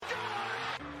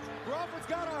Crawford's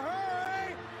got to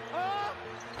hurry. Oh,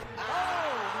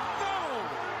 no.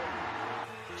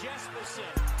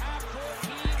 Jesperson, half-court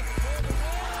heave for the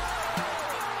win.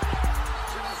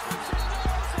 Jesperson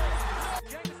knows it.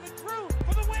 Jameson through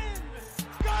for the win.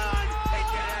 Gone. He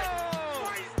did it.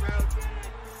 Twice through.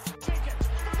 Jenkins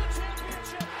for the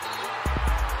championship.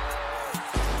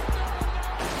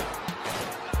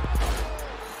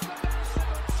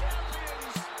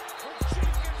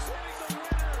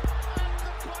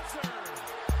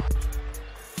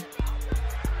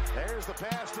 There's the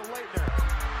pass to Leitner.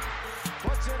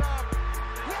 Puts it up.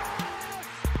 Yes!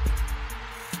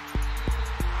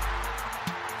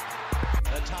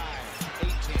 The time,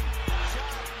 18.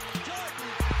 Shot, Jordan.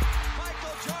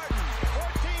 Michael Jordan,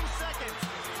 14 seconds.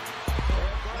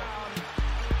 Brown.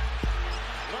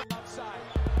 Look outside.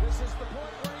 This is the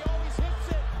point where he always hits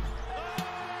it. Oh!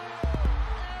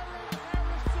 Aaron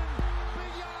Harrison,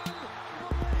 beyond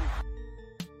belief.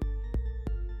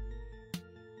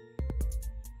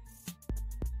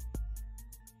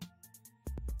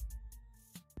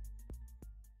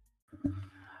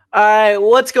 All right,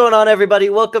 what's going on, everybody?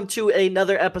 Welcome to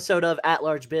another episode of At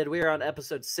Large Bid. We are on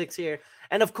episode 6 here.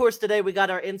 And, of course, today we got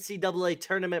our NCAA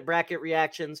tournament bracket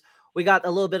reactions. We got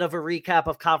a little bit of a recap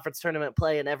of conference tournament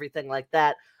play and everything like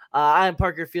that. I am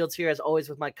Parker Fields here, as always,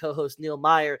 with my co-host Neil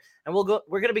Meyer. And we're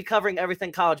going to be covering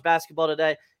everything college basketball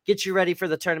today. Get you ready for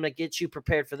the tournament, get you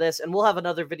prepared for this. And we'll have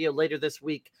another video later this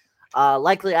week,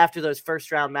 likely after those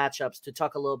first-round matchups, to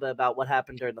talk a little bit about what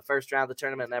happened during the first round of the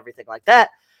tournament and everything like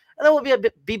that. And then we'll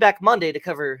be back Monday to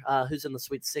cover who's in the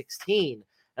Sweet 16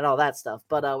 and all that stuff.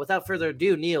 But without further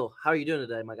ado, Neil, how are you doing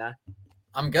today, my guy?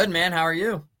 I'm good, man. How are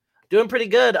you? Doing pretty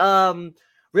good.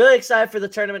 Really excited for the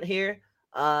tournament here.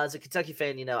 As a Kentucky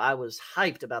fan, I was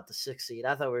hyped about the 6 seed.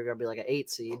 I thought we were going to be like an 8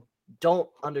 seed. Don't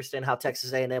understand how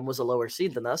Texas A&M was a lower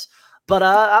seed than us. But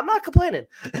I'm not complaining.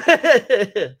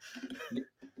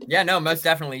 Yeah, no, most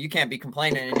definitely. You can't be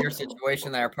complaining in your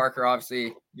situation there, Parker.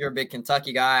 Obviously, you're a big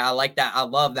Kentucky guy. I like that. I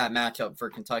love that matchup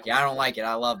for Kentucky. I don't like it.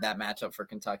 I love that matchup for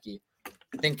Kentucky.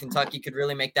 I think Kentucky could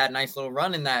really make that nice little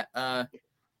run in that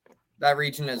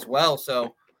region as well.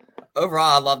 So,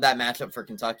 overall, I love that matchup for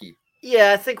Kentucky.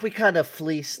 Yeah, I think we kind of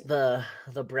fleeced the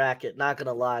bracket, not going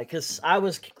to lie, because I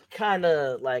was kind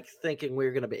of like thinking we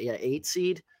were going to be an 8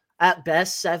 seed. At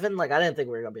best, 7. Like, I didn't think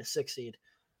we were going to be a 6 seed.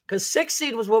 Because 6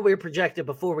 seed was what we were projected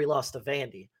before we lost to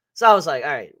Vandy. So I was like, all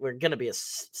right, we're going to be a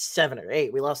 7 or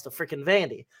 8. We lost to freaking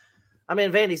Vandy. I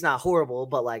mean, Vandy's not horrible,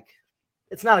 but, like,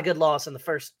 it's not a good loss in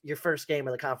your first game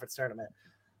of the conference tournament.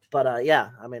 But, yeah,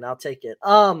 I mean, I'll take it.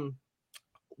 I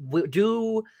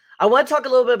want to talk a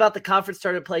little bit about the conference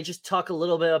tournament play, just talk a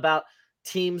little bit about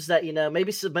teams that,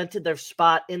 maybe cemented their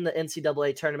spot in the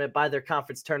NCAA tournament by their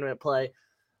conference tournament play.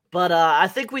 But I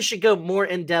think we should go more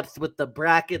in-depth with the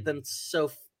bracket than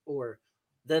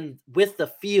with the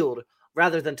field,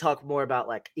 rather than talk more about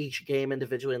like each game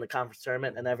individually in the conference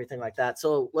tournament and everything like that.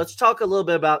 So let's talk a little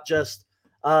bit about just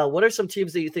what are some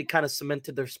teams that you think kind of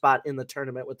cemented their spot in the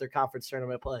tournament with their conference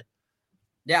tournament play?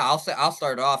 Yeah, I'll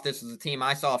start off. This is a team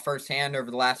I saw firsthand over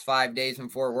the last 5 days in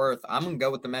Fort Worth. I'm going to go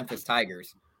with the Memphis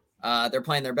Tigers. They're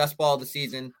playing their best ball of the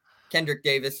season. Kendrick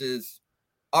Davis is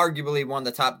arguably one of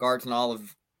the top guards in all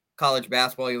of college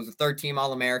basketball. He was a third-team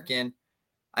All-American.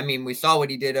 I mean, we saw what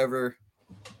he did over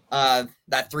that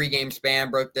 3-game span,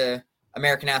 broke the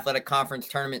American Athletic Conference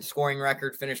tournament scoring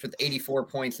record, finished with 84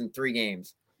 points in 3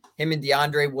 games. Him and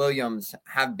DeAndre Williams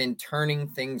have been turning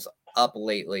things up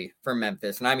lately for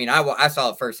Memphis. And I mean, I saw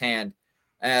it firsthand.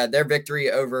 Their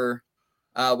victory over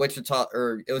Wichita,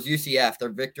 or it was UCF,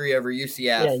 their victory over UCF.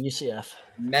 Yeah, UCF.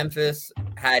 Memphis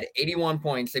had 81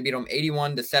 points. They beat them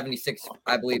 81-76,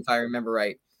 I believe, if I remember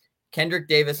right. Kendrick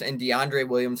Davis and DeAndre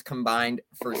Williams combined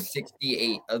for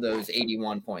 68 of those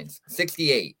 81 points.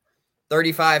 68.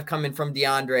 35 coming from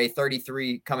DeAndre,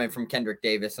 33 coming from Kendrick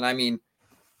Davis. And I mean,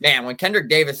 man, when Kendrick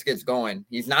Davis gets going,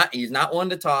 he's not one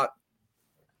to talk.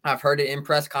 I've heard it in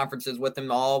press conferences with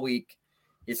him all week.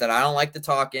 He said, I don't like the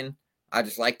talking. I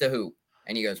just like to hoop.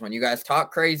 And he goes, when you guys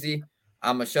talk crazy,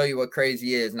 I'm going to show you what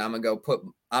crazy is, and I'm going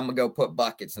to go put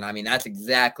buckets. And I mean, that's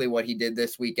exactly what he did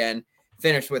this weekend.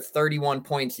 Finished with 31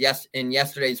 points in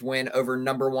yesterday's win over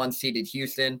number 1 seeded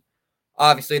Houston.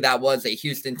 Obviously, that was a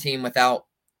Houston team without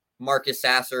Marcus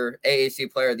Sasser,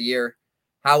 AAC Player of the Year.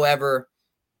 However,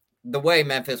 the way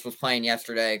Memphis was playing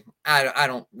yesterday, I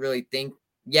don't really think,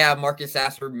 Marcus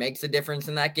Sasser makes a difference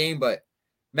in that game, but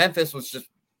Memphis was just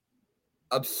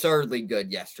absurdly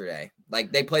good yesterday.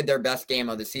 Like, they played their best game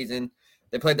of the season.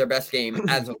 They played their best game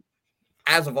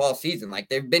as of all season. Like,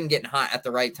 they've been getting hot at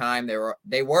the right time.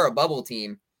 They were a bubble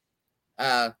team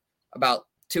about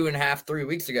 2.5-3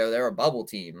 weeks ago. They were a bubble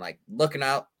team. Like, looking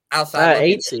out outside looking.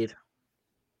 8 seed.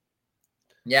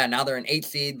 Yeah, now they're an 8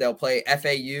 seed. They'll play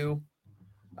FAU,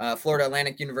 Florida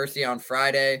Atlantic University on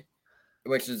Friday,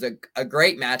 which is a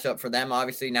great matchup for them,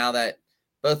 obviously, now that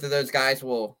both of those guys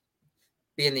will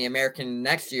be in the American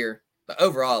next year. But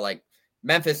overall, like,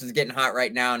 Memphis is getting hot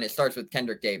right now, and it starts with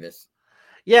Kendrick Davis.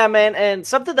 Yeah, man, and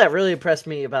something that really impressed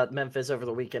me about Memphis over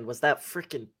the weekend was that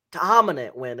freaking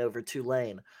dominant win over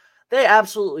Tulane. They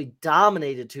absolutely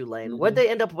dominated Tulane. What'd they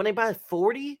end up winning by,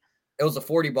 40? It was a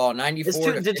 40 ball, 94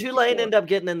 to Did 54. Tulane end up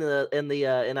getting in the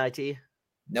NIT?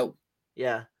 Nope.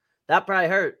 Yeah, that probably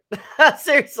hurt.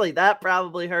 Seriously, that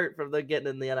probably hurt from them getting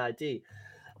in the NIT.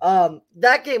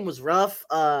 That game was rough.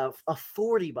 A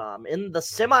 40 bomb in the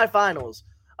semifinals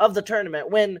of the tournament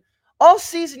when all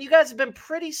season you guys have been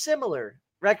pretty similar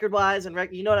record-wise and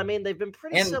you know what I mean? They've been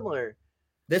pretty similar.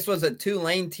 This was a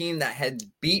Tulane team that had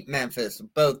beat Memphis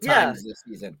both times this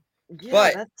season. Yeah,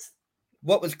 but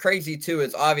what was crazy too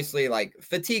is obviously like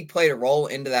fatigue played a role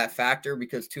into that factor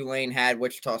because Tulane had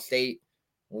Wichita State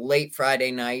late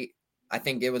Friday night. I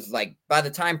think it was like by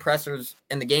the time pressers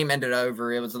and the game ended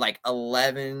over, it was like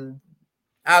 11.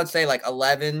 I would say like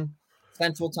 11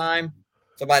 Central Time.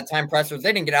 So by the time pressers,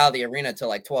 they didn't get out of the arena till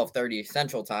like 12:30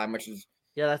 Central Time, which is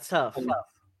that's tough.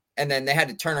 And then they had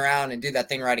to turn around and do that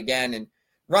thing right again. And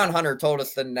Ron Hunter told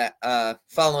us that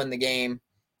following the game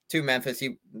to Memphis,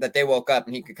 that they woke up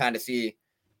and he could kind of see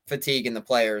fatigue in the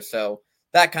players. So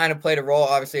that kind of played a role.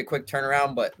 Obviously, a quick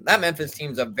turnaround, but that Memphis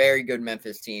team's a very good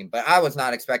Memphis team. But I was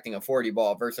not expecting a 40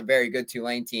 ball versus a very good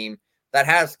Tulane team that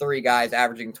has 3 guys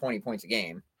averaging 20 points a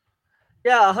game.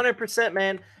 Yeah, 100%,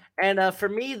 man. And for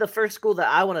me, the first school that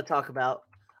I want to talk about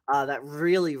that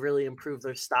really, really improved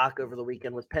their stock over the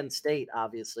weekend was Penn State,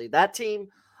 obviously. That team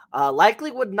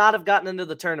likely would not have gotten into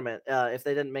the tournament if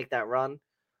they didn't make that run.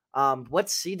 What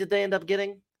seed did they end up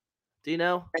getting? Do you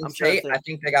know? Penn State, I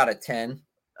think they got a 10.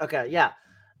 Okay, yeah.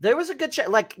 There was a good chance.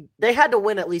 Like, they had to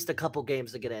win at least a couple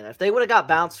games to get in. If they would have got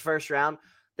bounced first round,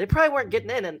 they probably weren't getting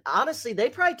in. And honestly, they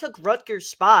probably took Rutgers'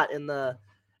 spot in the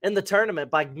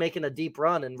tournament by making a deep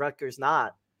run, and Rutgers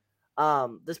not.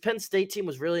 This Penn State team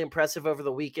was really impressive over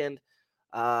the weekend.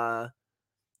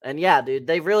 And yeah, dude,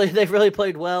 they really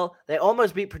played well. They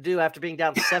almost beat Purdue after being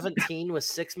down 17 with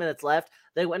 6 minutes left.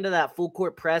 They went into that full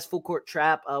court press, full court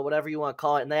trap, whatever you want to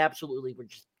call it, and they absolutely were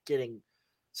just getting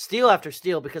steal after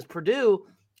steal because Purdue,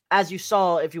 as you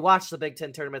saw if you watched the Big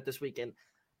Ten tournament this weekend,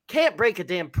 can't break a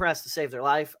damn press to save their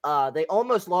life. They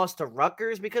almost lost to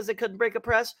Rutgers because they couldn't break a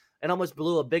press and almost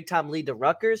blew a big-time lead to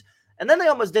Rutgers. And then they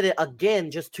almost did it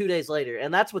again just 2 days later.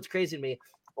 And that's what's crazy to me.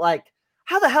 Like,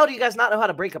 how the hell do you guys not know how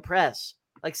to break a press?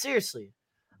 Like, seriously.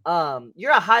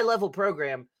 You're a high-level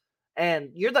program, and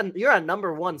you're a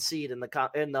number 1 seed in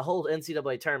the whole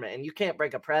NCAA tournament, and you can't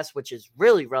break a press, which is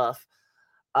really rough.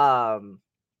 And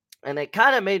it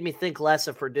kind of made me think less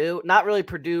of Purdue. Not really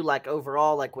Purdue, like,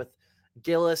 overall, like, with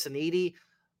Gillis and Edey,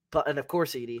 and of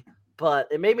course Edey. But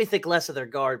it made me think less of their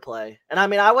guard play. And, I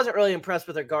mean, I wasn't really impressed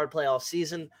with their guard play all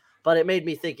season, but it made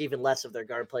me think even less of their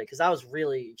guard play because that was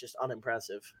really just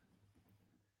unimpressive.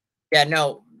 Yeah,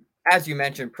 no, as you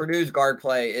mentioned, Purdue's guard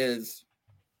play is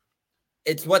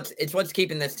it's what's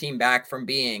keeping this team back from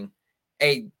being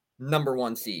a number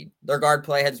 1 seed. Their guard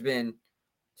play has been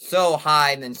so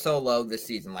high and then so low this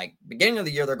season. Like, beginning of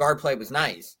the year, their guard play was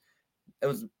nice. It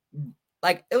was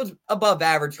above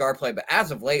average guard play, but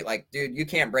as of late, like, dude, you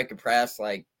can't break a press.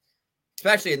 Like,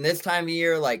 especially in this time of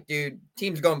year, like, dude,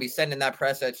 teams going to be sending that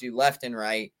press at you left and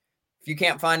right. If you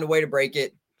can't find a way to break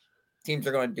it, teams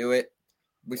are going to do it.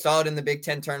 We saw it in the Big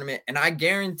Ten tournament, and I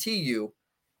guarantee you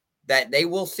that they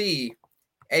will see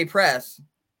a press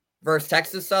versus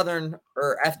Texas Southern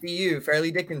or FDU,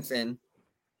 Fairleigh Dickinson,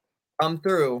 come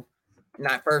through in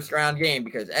that first round game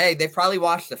because, A, they've probably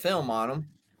watched the film on them.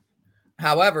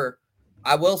 However,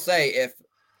 I will say if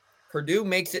Purdue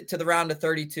makes it to the round of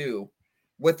 32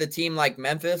 with a team like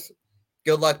Memphis,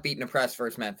 good luck beating a press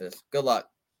versus Memphis. Good luck.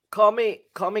 Call me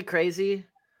crazy.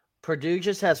 Purdue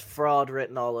just has fraud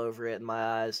written all over it in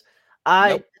my eyes.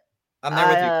 Nope. I'm there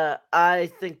with you. I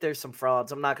think there's some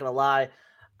frauds. I'm not going to lie.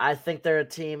 I think they're a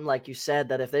team, like you said,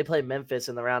 that if they play Memphis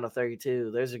in the round of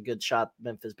 32, there's a good shot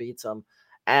Memphis beats them.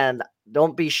 And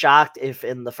don't be shocked if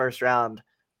in the first round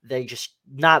they're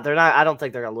not, I don't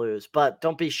think they're going to lose, but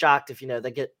don't be shocked if,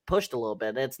 they get pushed a little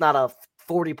bit. It's not a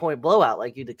 40-point blowout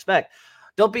like you'd expect.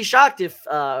 Don't be shocked if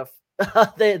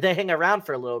they hang around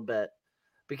for a little bit.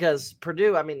 Because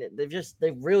Purdue, I mean,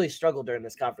 they've really struggled during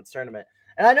this conference tournament.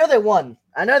 And I know they won.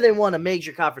 A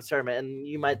major conference tournament. And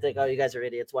you might think, oh, you guys are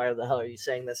idiots. Why the hell are you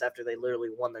saying this after they literally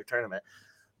won their tournament?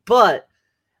 But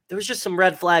there was just some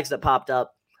red flags that popped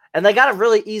up. And they got a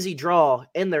really easy draw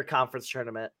in their conference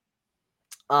tournament.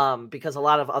 because a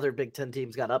lot of other Big Ten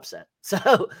teams got upset.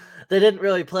 So they didn't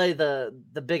really play the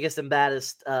biggest and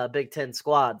baddest Big Ten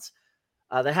squads.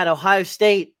 They had Ohio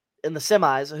State in the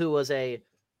semis, who was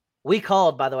we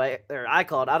called, by the way, or I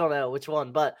called, I don't know which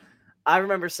one, but I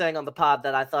remember saying on the pod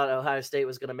that I thought Ohio State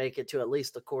was going to make it to at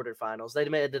least the quarterfinals. They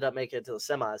ended up making it to the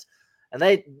semis,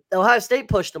 and Ohio State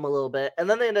pushed them a little bit, and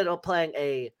then they ended up playing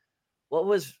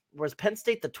was Penn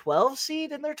State the 12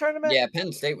 seed in their tournament? Yeah,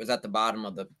 Penn State was at the bottom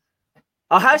of the.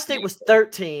 Ohio State was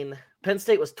 13, Penn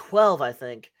State was 12, I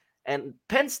think, and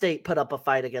Penn State put up a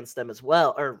fight against them as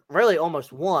well, or really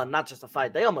almost won, not just a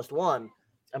fight, they almost won.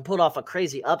 And pulled off a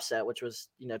crazy upset, which was,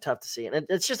 tough to see. And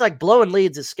it's just like blowing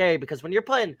leads is scary because when you're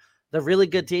playing the really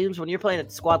good teams, when you're playing a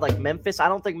squad like Memphis, I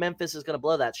don't think Memphis is going to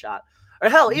blow that shot. Or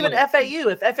hell, even FAU,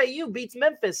 if FAU beats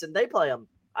Memphis and they play them,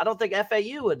 I don't think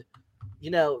FAU would,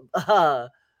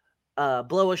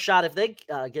 blow a shot if they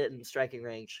get in striking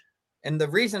range. And the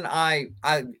reason I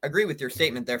agree with your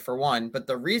statement there for one, but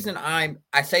the reason I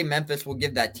say Memphis will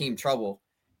give that team trouble,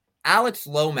 Alex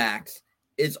Lomax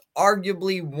is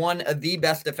arguably one of the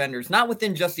best defenders, not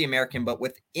within just the American, but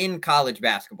within college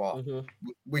basketball. Mm-hmm.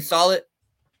 We saw it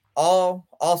all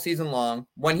season long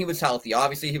when he was healthy.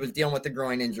 Obviously, he was dealing with a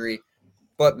groin injury.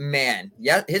 But, man,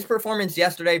 his performance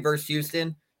yesterday versus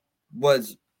Houston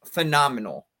was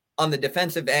phenomenal on the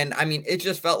defensive end. I mean, it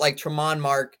just felt like Tremont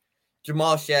Mark,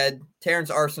 Jamal Shed,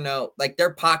 Terrence Arsenault, like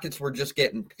their pockets were just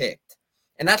getting picked.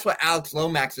 And that's what Alex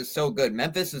Lomax is so good.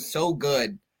 Memphis is so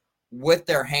good with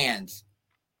their hands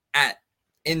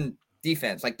in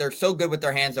defense. Like, they're so good with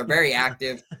their hands. They're very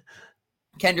active.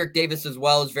 Kendrick Davis as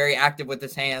well is very active with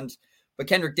his hands. But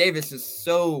Kendrick Davis is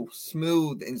so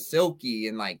smooth and silky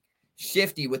and, like,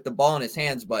 shifty with the ball in his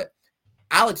hands. But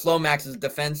Alex Lomax's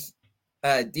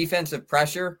defensive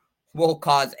pressure will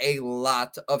cause a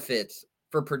lot of fits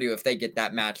for Purdue if they get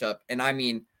that matchup. And, I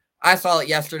mean, I saw it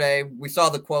yesterday. We saw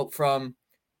the quote from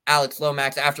Alex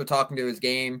Lomax after talking to his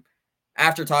game.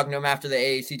 After talking to him after the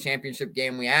AAC championship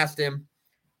game, we asked him,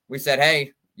 we said,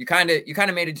 hey, you kind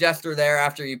of made a gesture there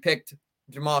after you picked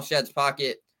Jamal Shed's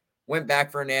pocket, went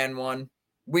back for an and one.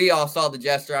 We all saw the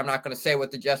gesture. I'm not going to say what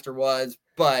the gesture was,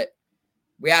 but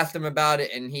we asked him about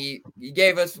it, and he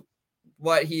gave us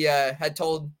what he had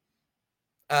told,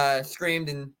 screamed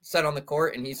and said on the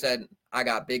court, and he said, I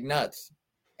got big nuts.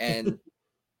 And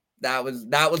that was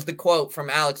the quote from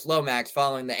Alex Lomax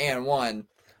following the and one.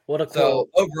 What a quote. So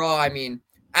overall, I mean,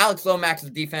 Alex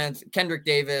Lomax's defense, Kendrick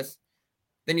Davis,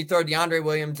 then you throw DeAndre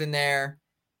Williams in there,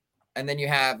 and then you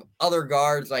have other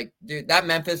guards. Like, dude, that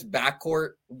Memphis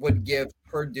backcourt would give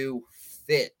Purdue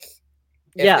fits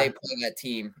if they play that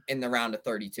team in the round of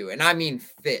 32. And I mean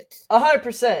fits.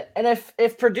 100%. And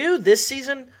if Purdue this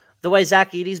season, the way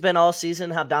Zach Edey's been all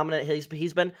season, how dominant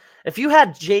he's been, if you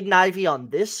had Jaden Ivey on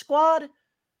this squad,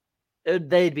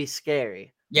 they'd be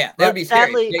scary. Yeah, that would be scary.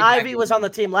 Sadly, Ivey was on the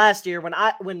team last year when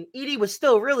Edey was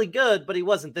still really good, but he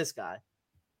wasn't this guy.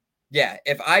 Yeah,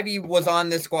 if Ivey was on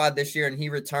this squad this year and he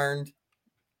returned,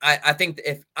 I think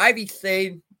if Ivey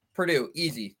stayed, Purdue,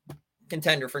 easy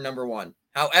contender for number one.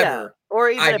 However, or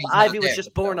even if Ivey was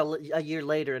just born a year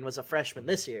later and was a freshman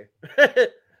this year.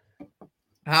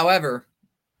 However,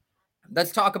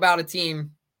 let's talk about a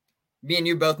team me and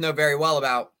you both know very well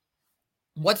about.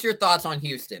 What's your thoughts on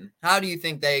Houston? How do you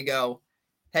think they go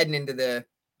heading into the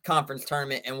conference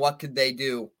tournament, and what could they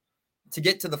do to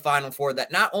get to the Final Four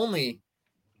that not only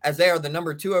as they are the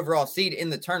number 2 overall seed in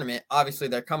the tournament, obviously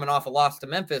they're coming off a loss to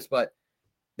Memphis, but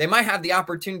they might have the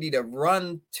opportunity to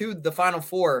run to the Final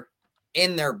Four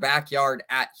in their backyard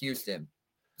at Houston.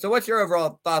 So what's your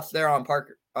overall thoughts there on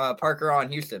Parker on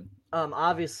Houston?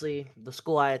 Obviously, the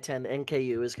school I attend,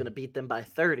 NKU, is going to beat them by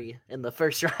 30 in the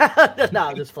first round. No,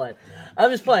 I'm just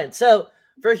playing. So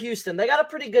for Houston, they got a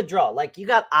pretty good draw. Like, you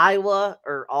got Iowa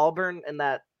or Auburn in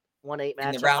that 1-8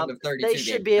 match. In the round of 32. They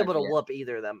should be able to whoop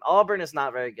either of them. Auburn is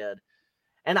not very good.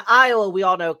 And Iowa, we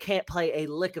all know, can't play a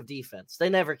lick of defense. They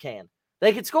never can.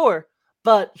 They can score,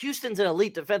 but Houston's an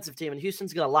elite defensive team, and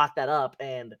Houston's going to lock that up.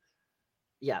 And,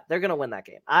 yeah, they're going to win that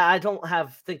game. I don't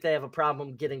think they have a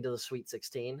problem getting to the Sweet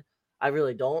 16. I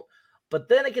really don't. But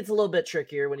then it gets a little bit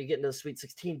trickier when you get into the Sweet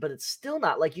 16, but it's still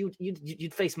not like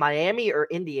you'd face Miami or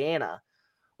Indiana,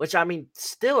 which, I mean,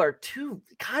 still are two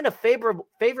kind of favorable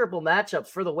matchups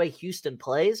for the way Houston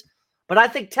plays. But I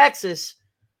think Texas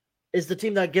is the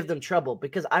team that give them trouble,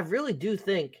 because I really do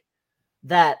think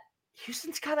that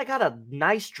Houston's kind of got a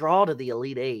nice draw to the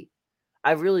Elite Eight.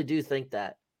 I really do think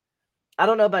that. I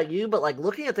don't know about you, but, like,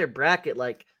 looking at their bracket,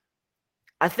 like,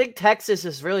 I think Texas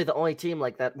is really the only team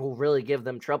like that will really give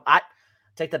them trouble. I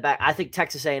take that back. I think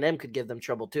Texas A&M could give them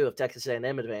trouble too if Texas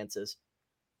A&M advances.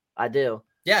 I do.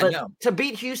 Yeah, But no. to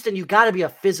beat Houston, you got to be a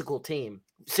physical team.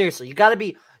 Seriously, you got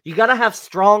to have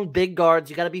strong big guards.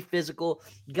 You got to be physical.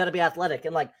 You got to be athletic.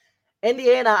 And like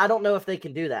Indiana, I don't know if they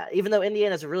can do that. Even though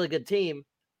Indiana's a really good team,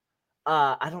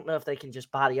 I don't know if they can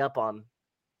just body up on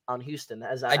Houston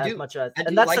as much as. I And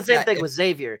do that's the like same that. thing with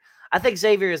Xavier. I think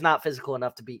Xavier is not physical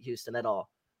enough to beat Houston at all.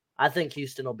 I think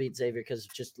Houston will beat Xavier because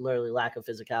just literally lack of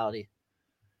physicality.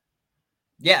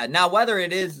 Yeah. Now, whether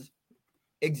it is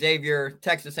Xavier,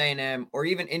 Texas A&M, or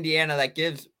even Indiana that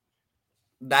gives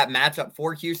that matchup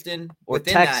for Houston Or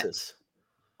within Texas.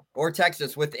 or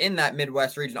Texas within that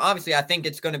Midwest region. Obviously, I think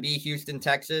it's going to be Houston,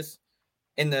 Texas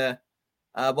in the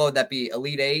what would that be?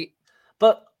 Elite Eight.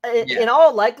 But in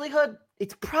all likelihood,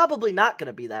 it's probably not going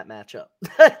to be that matchup.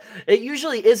 It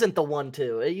usually isn't the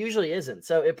 1-2. It usually isn't.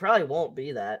 So it probably won't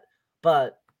be that.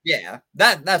 But yeah,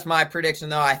 that's my prediction,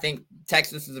 though. I think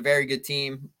Texas is a very good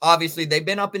team. Obviously, they've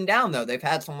been up and down, though. They've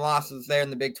had some losses there in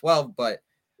the Big 12. But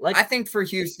I think for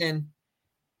Houston,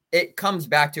 it comes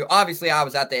back to, obviously, I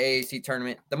was at the AAC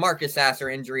tournament. The Marcus Sasser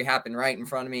injury happened right in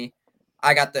front of me.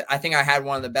 I think I had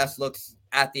one of the best looks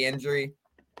at the injury.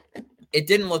 It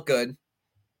didn't look good.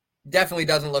 Definitely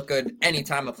doesn't look good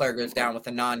anytime a player goes down with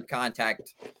a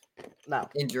non-contact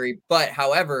injury. But,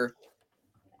 however,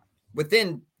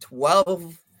 within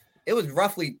 12, it was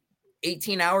roughly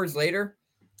 18 hours later,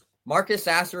 Marcus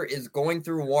Sasser is going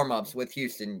through warm-ups with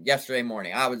Houston yesterday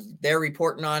morning. I was there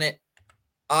reporting on it.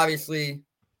 Obviously,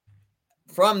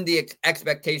 from the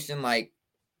expectation, like,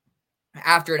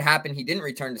 after it happened, he didn't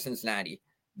return to Cincinnati,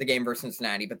 the game versus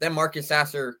Cincinnati. But then Marcus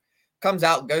Sasser comes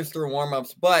out, goes through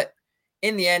warm-ups. But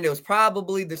in the end, it was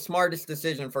probably the smartest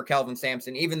decision for Kelvin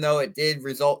Sampson, even though it did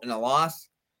result in a loss,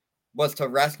 was to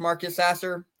rest Marcus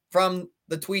Sasser. From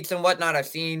the tweets and whatnot I've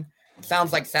seen,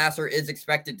 sounds like Sasser is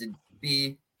expected to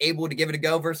be able to give it a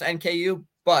go versus NKU.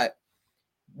 But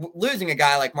losing a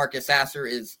guy like Marcus Sasser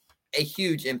is a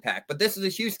huge impact. But this is a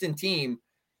Houston team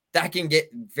that can get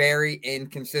very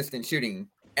inconsistent shooting.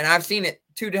 And I've seen it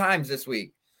 2 times this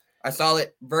week. I saw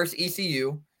it versus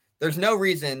ECU. There's no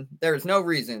reason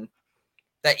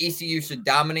that ECU should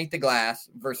dominate the glass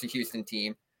versus a Houston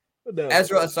team. No.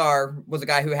 Ezra Asar was a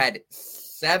guy who had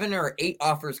 7 or 8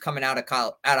 offers coming out of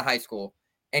high school,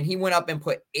 and he went up and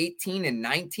put 18 and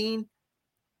 19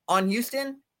 on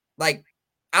Houston. Like,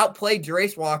 outplayed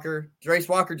Jerace Walker. Jerace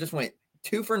Walker just went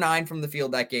 2 for 9 from the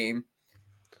field that game.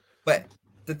 But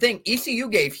the thing, ECU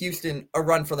gave Houston a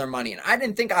run for their money, and I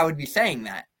didn't think I would be saying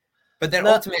that. But then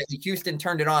ultimately, Houston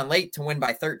turned it on late to win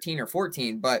by 13 or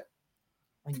 14. But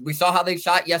we saw how they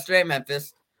shot yesterday at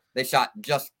Memphis. They shot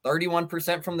just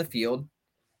 31% from the field.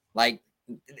 Like,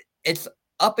 it's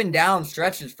up and down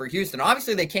stretches for Houston.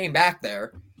 Obviously, they came back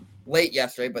there late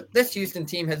yesterday, but this Houston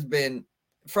team has been,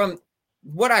 from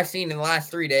what I've seen in the last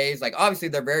 3 days, like, obviously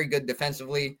they're very good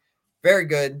defensively, very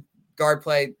good guard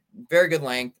play, very good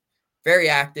length, very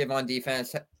active on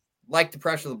defense, like to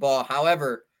pressure the ball.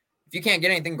 However, if you can't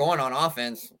get anything going on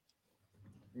offense,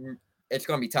 it's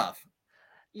going to be tough.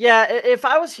 Yeah, if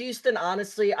I was Houston,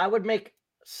 honestly, I would make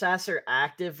Sasser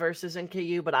active versus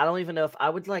NKU, but I don't even know if I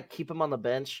would like keep him on the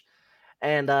bench.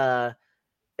 And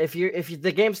if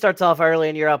the game starts off early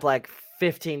and you're up like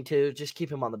 15-2, just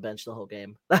keep him on the bench the whole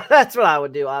game. That's what I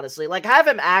would do, honestly. Like, have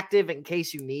him active in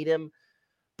case you need him,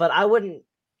 but I wouldn't,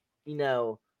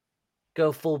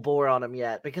 go full bore on him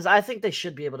yet, because I think they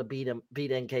should be able to beat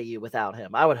NKU without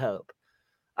him. I would hope.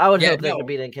 They could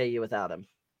beat NKU without him.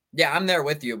 Yeah, I'm there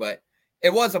with you, but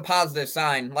it was a positive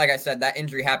sign. Like I said, that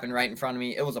injury happened right in front of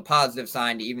me. It was a positive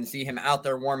sign to even see him out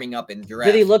there warming up in duress.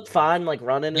 Did he look fine, like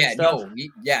running and stuff?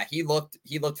 He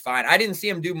looked fine. I didn't see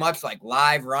him do much like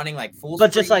live running, like full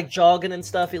But just like jogging and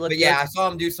stuff, he looked good. I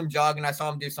saw him do some jogging. I saw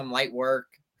him do some light work,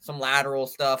 some lateral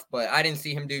stuff, but I didn't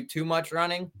see him do too much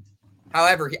running.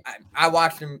 However, I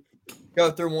watched him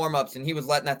go through warm-ups, and he was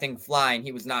letting that thing fly, and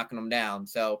he was knocking them down.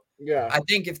 So yeah, I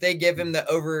think if they give him the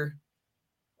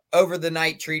over the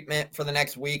night treatment for the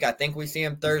next week, I think we see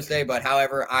him Thursday. But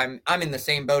however, I'm in the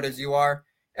same boat as you are.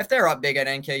 If they're up big at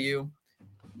NKU,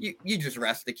 you just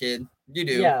rest the kid. You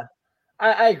do. Yeah,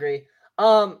 I agree.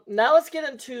 Now let's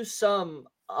get into some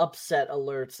upset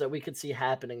alerts that we could see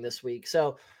happening this week.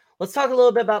 So let's talk a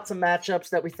little bit about some matchups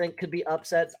that we think could be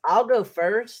upsets. I'll go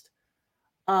first.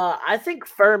 I think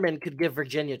Furman could give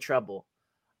Virginia trouble.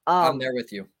 I'm there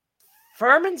with you.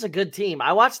 Furman's a good team.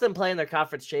 I watched them play in their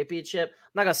conference championship.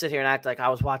 I'm not going to sit here and act like I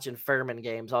was watching Furman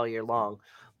games all year long,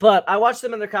 but I watched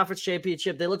them in their conference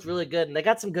championship. They looked really good, and they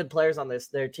got some good players on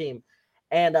their team.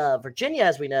 And Virginia,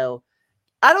 as we know,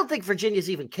 I don't think Virginia's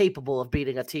even capable of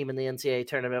beating a team in the NCAA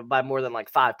tournament by more than like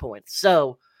 5 points.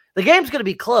 So the game's going to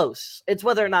be close. It's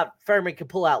whether or not Furman can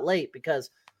pull out late, because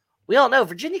We all know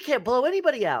Virginia can't blow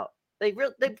anybody out. They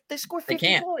score 50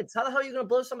 can't. points. How the hell are you going to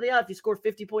blow somebody out if you score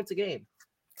 50 points a game?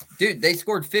 Dude, they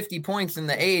scored 50 points in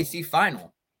the AAC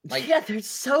final. Yeah, they're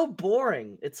so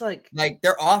boring. It's like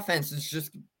their offense is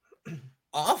just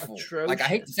awful. Atrocious. Like, I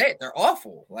hate to say it, they're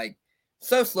awful. Like,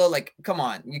 so slow. Like, come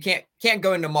on, you can't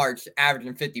go into March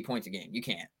averaging 50 points a game. You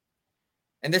can't.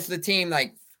 And this is a team,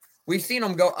 like, we've seen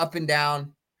them go up and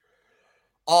down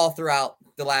all throughout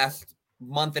the last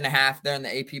month and a half there in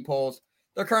the AP polls.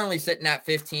 They're currently sitting at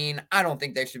 15. I don't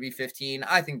think they should be 15.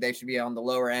 I think they should be on the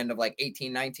lower end of like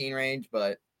 18, 19 range,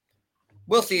 but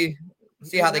we'll see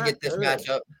how they get this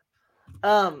matchup.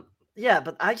 Yeah,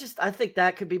 but I think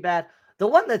that could be bad. The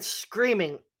one that's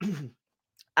screaming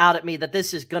out at me that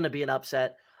this is going to be an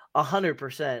upset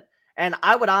 100%. And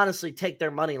I would honestly take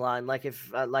their money line. Like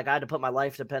if I had to put my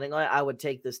life depending on it, I would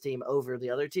take this team over the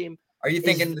other team. Are you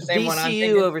thinking the same VCU one I'm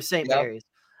thinking? Over St. Mary's.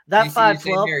 That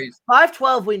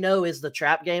 5-12 we know is the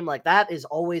trap game. Like that is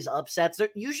always upsets. They're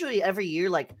usually every year,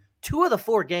 like 2 of the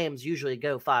 4 games usually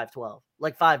go 5-12.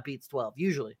 Like 5 beats 12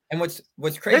 usually. And what's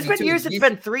crazy? There's been years it's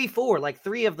been 3-4. Like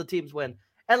 3 of the teams win,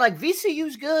 and like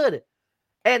VCU's good,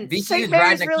 and St.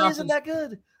 Mary's really isn't that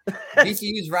good.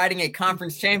 VCU's riding a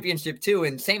conference championship too,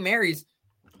 and St. Mary's,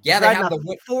 yeah, they have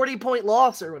the 40-point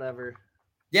loss or whatever.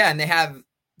 Yeah, and they have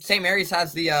St. Mary's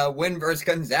has the win versus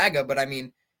Gonzaga, but I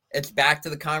mean, it's back to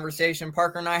the conversation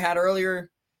Parker and I had earlier.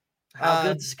 How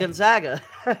good's Gonzaga?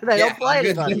 They don't play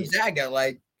anybody. Gonzaga,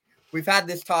 like we've had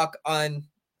this talk on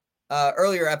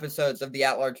earlier episodes of the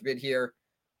at-large bid here,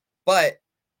 but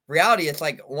reality, it's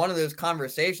like one of those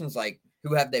conversations. Like,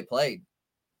 who have they played?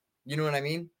 You know what I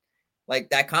mean? Like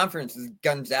that conference is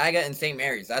Gonzaga and St.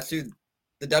 Mary's. That's who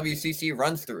the WCC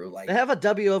runs through. Like they have a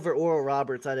W over Oral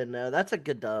Roberts. I didn't know. That's a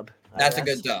good dub. That's a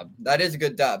good dub. That is a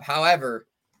good dub. However,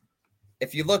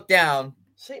 if you look down,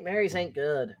 St. Mary's ain't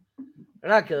good.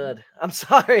 They're not good. I'm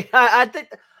sorry. I think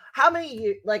how many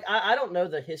years? Like I don't know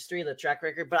the history of the track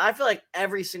record, but I feel like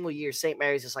every single year St.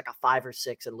 Mary's is like a 5 or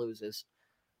 6 and loses.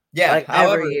 Yeah, like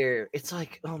every year. It's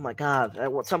like, oh my god.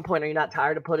 At some point, are you not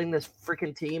tired of putting this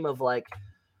freaking team of like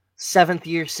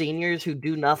 7th-year seniors who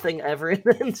do nothing ever in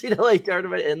the NCAA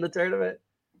tournament in the tournament?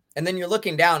 And then you're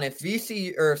looking down. If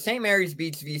VCU or St. Mary's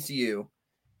beats VCU,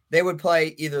 they would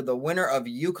play either the winner of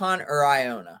UConn or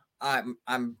Iona.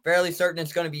 I'm fairly certain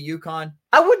it's going to be UConn.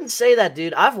 I wouldn't say that,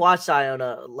 dude. I've watched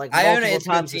Iona like multiple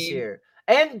times this year.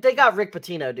 And they got Rick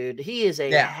Pitino, dude. He is a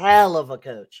hell of a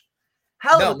coach.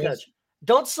 Hell of a coach.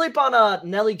 Don't sleep on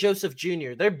Nelly Joseph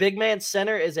Jr. Their big man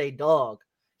center is a dog.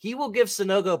 He will give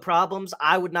Sonogo problems.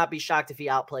 I would not be shocked if he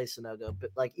outplays Sonogo, but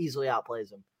like easily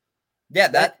outplays him. Yeah,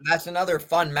 that's another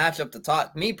fun matchup to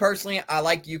talk. Me personally, I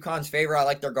like UConn's favor. I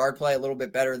like their guard play a little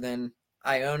bit better than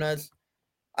Iona's.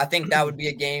 I think that would be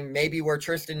a game maybe where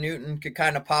Tristan Newton could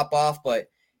kind of pop off.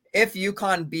 But if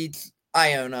UConn beats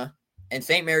Iona and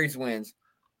St. Mary's wins,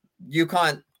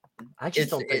 UConn. I just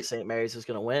don't think St. Mary's is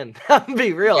going to win. I'll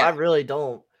be real. Yeah. I really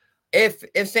don't. If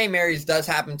St. Mary's does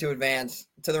happen to advance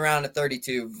to the round of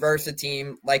 32 versus a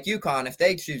team like UConn, if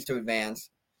they choose to advance,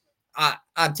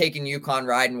 I'm taking UConn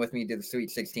riding with me to the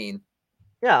Sweet 16.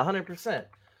 Yeah, 100%.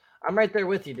 I'm right there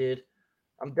with you, dude.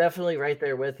 I'm definitely right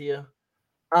there with you.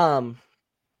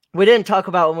 We didn't talk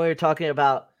about when we were talking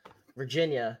about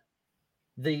Virginia,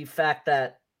 the fact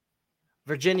that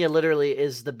Virginia literally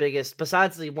is the biggest,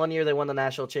 besides the one year they won the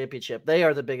national championship, they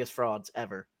are the biggest frauds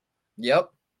ever. Yep.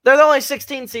 They're the only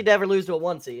 16 seed to ever lose to a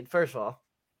 1 seed, first of all.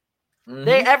 Mm-hmm.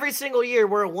 They every single year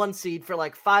were a 1 seed for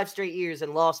like 5 straight years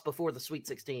and lost before the Sweet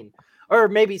 16. Or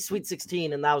maybe Sweet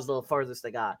 16, and that was the farthest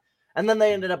they got. And then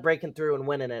they ended up breaking through and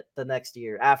winning it the next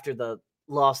year after the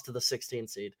loss to the 16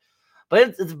 seed.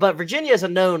 But Virginia is a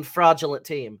known fraudulent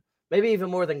team, maybe even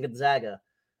more than Gonzaga.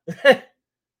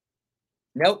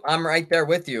 Nope, I'm right there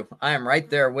with you. I am right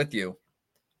there with you.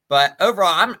 But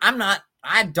overall,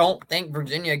 I don't think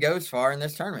Virginia goes far in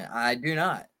this tournament. I do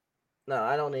not. No,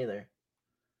 I don't either.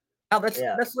 Now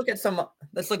let's look at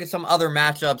some other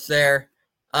matchups there.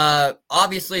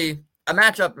 Obviously, a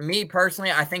matchup me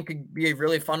personally I think could be a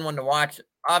really fun one to watch.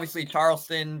 Obviously,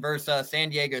 Charleston versus San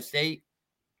Diego State.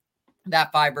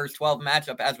 That 5 versus 12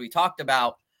 matchup, as we talked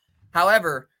about.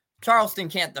 However, Charleston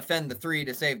can't defend the 3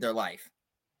 to save their life.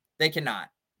 They cannot.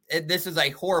 This is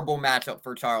a horrible matchup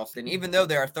for Charleston. Even though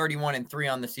they are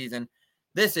 31-3 on the season,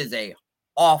 this is a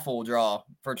awful draw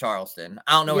for Charleston.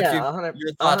 I don't know what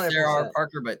your thoughts 100%. There are,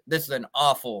 Parker, but this is an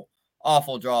awful,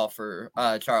 awful draw for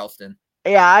Charleston.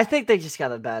 Yeah, I think they just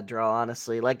got a bad draw,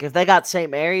 honestly. Like, if they got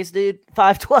St. Mary's, dude,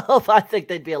 5-12, I think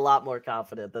they'd be a lot more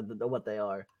confident than what they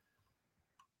are.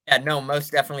 Yeah, no,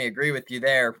 most definitely agree with you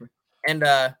there. And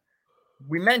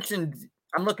we mentioned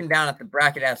I'm looking down at the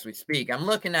bracket as we speak. I'm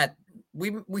looking at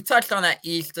we touched on that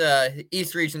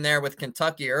East region there with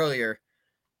Kentucky earlier.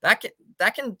 That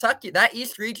Kentucky, that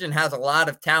East region has a lot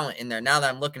of talent in there. Now that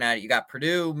I'm looking at it, you got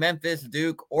Purdue, Memphis,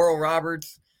 Duke, Oral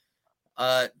Roberts,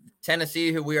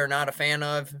 Tennessee, who we are not a fan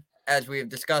of, as we have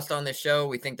discussed on this show.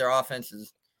 We think their offense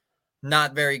is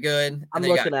not very good. And I'm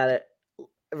looking at it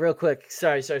real quick.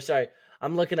 Sorry.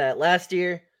 I'm looking at it. Last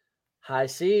year, high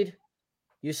seed.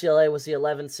 UCLA was the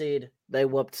 11th seed. They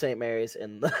whooped St. Mary's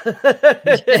in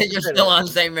the. You're still on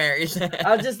St. Mary's.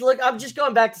 I'm just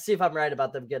going back to see if I'm right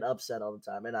about them getting upset all the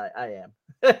time, and I am.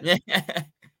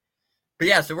 But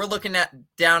yeah, so we're looking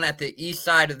down at the east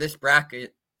side of this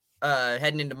bracket,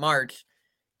 heading into March.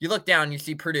 You look down, you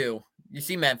see Purdue, you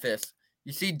see Memphis,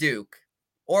 you see Duke.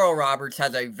 Oral Roberts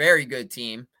has a very good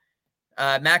team.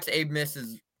 Max Abmas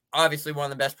is obviously one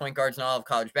of the best point guards in all of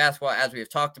college basketball, as we have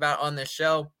talked about on this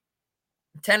show.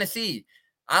 Tennessee,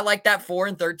 I like that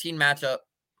 4-13 matchup.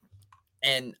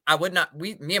 And I would not,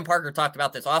 me and Parker talked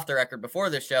about this off the record before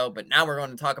this show, but now we're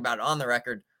going to talk about it on the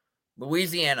record.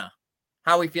 Louisiana,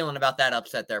 how are we feeling about that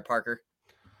upset there, Parker?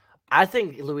 I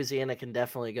think Louisiana can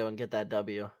definitely go and get that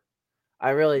W.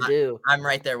 I really do. I'm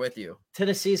right there with you.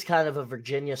 Tennessee's kind of a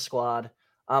Virginia squad.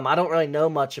 I don't really know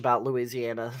much about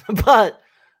Louisiana, but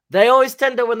they always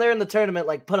tend to, when they're in the tournament,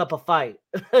 like put up a fight.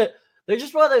 They're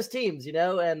just one of those teams,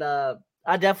 and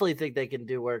I definitely think they can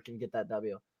do work and get that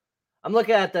W. I'm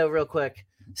looking at that real quick.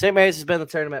 St. Mary's has been in the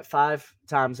tournament 5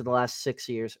 times in the last 6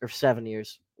 years or 7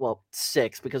 years. Well,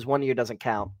 6 because 1 year doesn't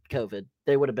count, COVID.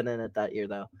 They would have been in it that year,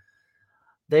 though.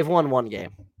 They've won 1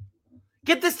 game.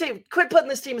 Get this team. Quit putting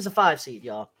this team as a 5 seed,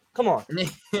 y'all. Come on.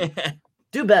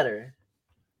 Do better.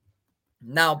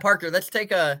 Now, Parker, let's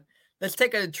take a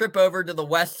trip over to the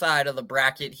west side of the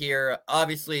bracket here.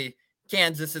 Obviously,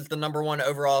 Kansas is the number 1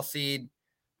 overall seed,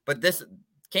 but this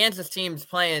Kansas team's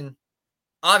playing.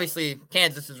 Obviously,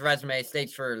 Kansas's resume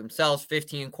states for themselves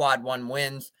 15 quad 1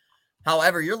 wins.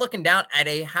 However, you're looking down at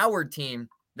a Howard team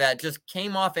that just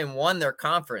came off and won their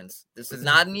conference. This is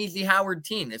not an easy Howard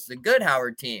team. This is a good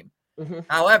Howard team. Mm-hmm.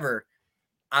 However,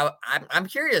 I'm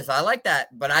curious. I like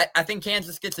that, but I think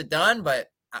Kansas gets it done,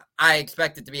 but I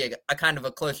expect it to be a kind of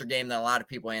a closer game than a lot of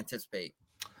people anticipate.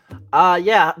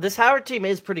 Yeah, this Howard team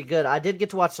is pretty good. I did get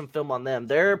to watch some film on them.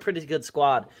 They're a pretty good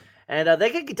squad. And they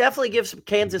could definitely give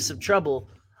Kansas some trouble.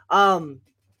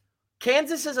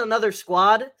 Kansas is another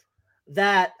squad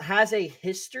that has a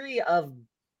history of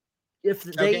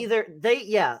they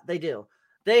do.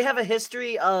 They have a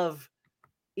history of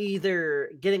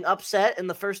either getting upset in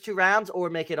the first 2 rounds or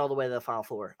make it all the way to the Final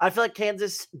Four. I feel like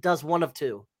Kansas does one of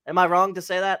 2. Am I wrong to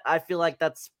say that? I feel like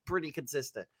that's pretty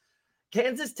consistent.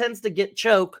 Kansas tends to get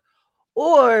choke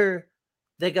or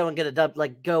they go and get a dub,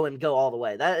 like go all the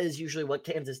way. That is usually what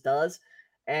Kansas does.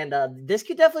 And this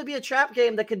could definitely be a trap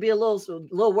game that could be a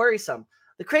little worrisome.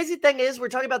 The crazy thing is we're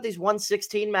talking about these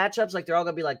 1-16 matchups. Like they're all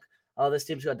going to be like, oh, this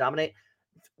team's going to dominate.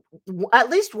 At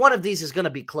least one of these is going to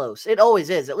be close. It always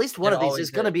is. At least one of these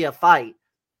is going to be a fight.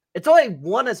 It's only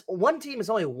one team has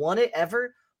only won it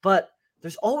ever, but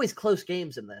there's always close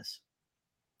games in this.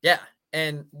 Yeah.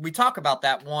 And we talk about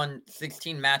that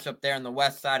 1-16 matchup there on the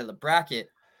west side of the bracket.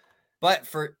 But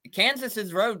for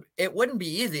Kansas's road, it wouldn't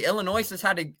be easy. Illinois has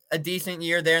had a decent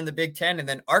year there in the Big Ten, and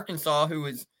then Arkansas, who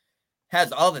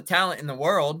has all the talent in the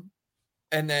world,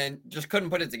 and then just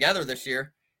couldn't put it together this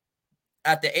year.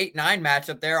 At the 8-9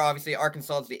 matchup there, obviously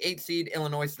Arkansas is the 8 seed,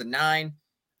 Illinois is the 9.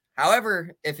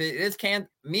 However, if it is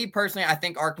me personally, I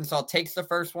think Arkansas takes the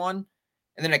first one,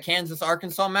 and then a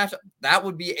Kansas-Arkansas matchup, that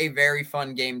would be a very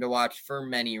fun game to watch for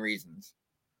many reasons.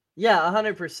 Yeah,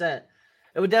 100%.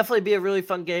 It would definitely be a really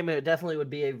fun game, and it definitely would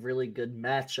be a really good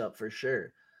matchup for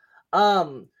sure.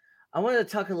 I wanted to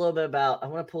talk a little bit about – I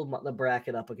want to pull the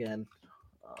bracket up again.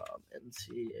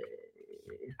 NCAA.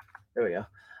 There we go. All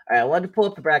right, I wanted to pull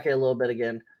up the bracket a little bit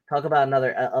again, talk about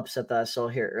another upset that I saw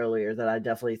here earlier that I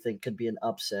definitely think could be an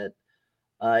upset.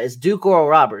 Is Duke Oral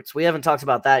Roberts. We haven't talked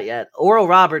about that yet. Oral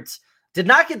Roberts did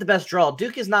not get the best draw.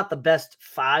 Duke is not the best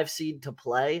 5 seed to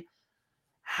play.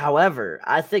 However,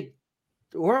 I think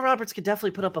Oral Roberts could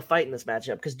definitely put up a fight in this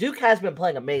matchup because Duke has been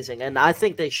playing amazing, and I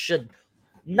think they should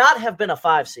not have been a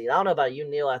 5 seed. I don't know about you,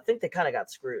 Neil. I think they kind of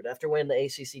got screwed after winning the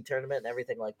ACC tournament and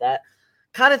everything like that.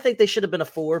 Kind of think they should have been a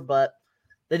 4, but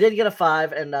they did get a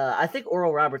 5, and I think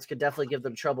Oral Roberts could definitely give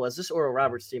them trouble, as this Oral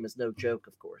Roberts team is no joke,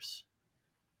 of course.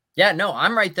 Yeah, no,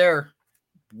 I'm right there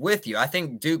with you. I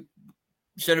think Duke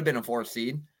should have been a 4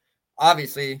 seed.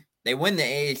 Obviously, they win the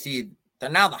AAC. They're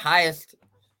now the highest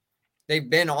they've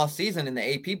been all season in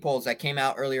the AP polls that came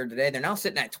out earlier today. They're now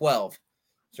sitting at 12.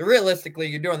 So realistically,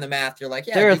 you're doing the math. You're like,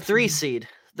 yeah, they're a 3 seed.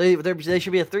 They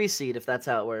should be a 3 seed if that's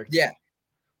how it works. Yeah.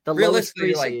 The lowest realistically, 3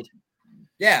 you're like, seed.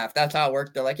 yeah, if that's how it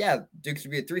worked, they're like, yeah, Duke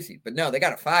should be a 3 seed. But no, they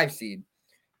got a 5 seed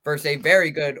versus a very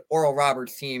good Oral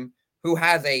Roberts team who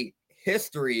has a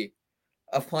history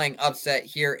of playing upset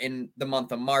here in the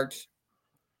month of March.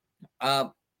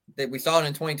 That we saw it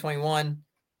in 2021.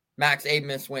 Max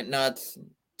Abmas went nuts,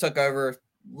 took over,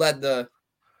 led the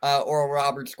Oral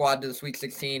Roberts squad to the Sweet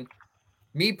 16.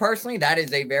 Me personally, that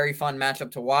is a very fun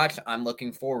matchup to watch. I'm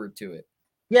looking forward to it.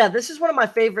 Yeah, this is one of my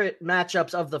favorite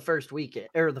matchups of the first week.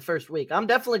 I'm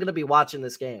definitely going to be watching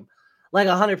this game, like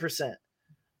 100%.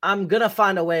 I'm going to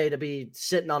find a way to be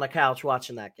sitting on a couch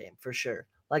watching that game for sure.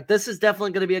 Like, this is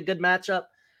definitely going to be a good matchup,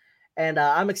 and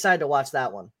I'm excited to watch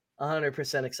that one.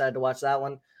 100% excited to watch that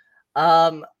one.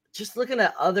 Just looking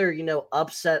at other,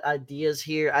 upset ideas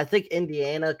here. I think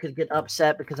Indiana could get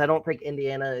upset because I don't think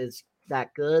Indiana is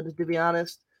that good, to be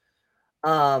honest.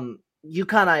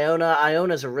 UConn Iona.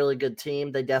 Iona's a really good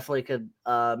team. They definitely could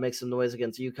make some noise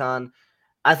against UConn.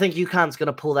 I think UConn's going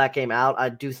to pull that game out. I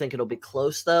do think it'll be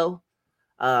close, though.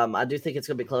 I do think it's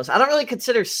going to be close. I don't really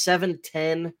consider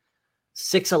 7-10,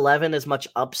 6-11 as much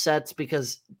upsets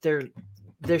because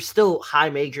they're still high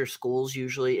major schools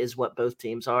usually is what both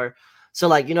teams are. So,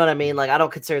 like, you know what I mean? Like, I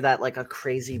don't consider that like a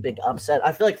crazy big upset.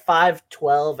 I feel like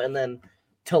 5-12 and then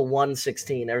to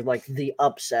 1-16 are like the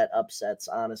upsets,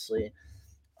 honestly.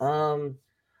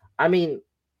 I mean,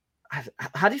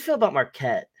 how do you feel about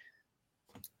Marquette?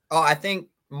 Oh, I think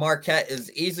Marquette is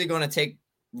easily going to take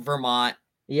Vermont.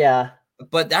 Yeah.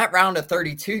 But that round of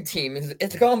 32 team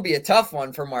it's going to be a tough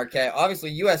one for Marquette.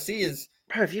 Obviously, USC is.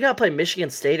 Bro, if you got to play Michigan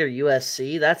State or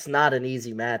USC, that's not an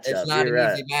easy matchup. It's not an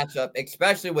easy matchup,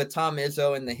 especially with Tom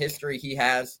Izzo and the history he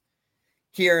has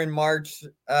here in March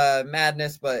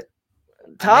Madness. But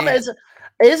Tom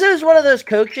Izzo's one of those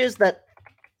coaches that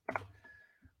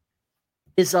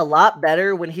is a lot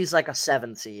better when he's like a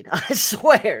 7 seed. I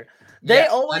swear. They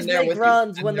always make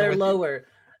runs when they're lower.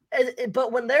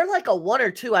 But when they're like a 1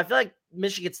 or 2, I feel like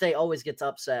Michigan State always gets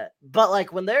upset. But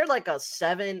like when they're like a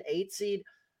 7, 8 seed,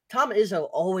 Tom Izzo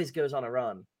always goes on a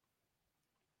run.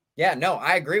 Yeah, no,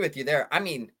 I agree with you there. I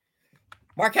mean,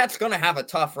 Marquette's going to have a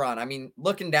tough run. I mean,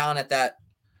 looking down at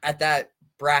that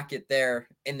bracket there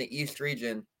in the East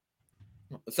region.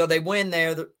 So they win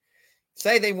there.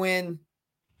 Say they win,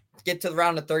 get to the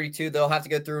round of 32, they'll have to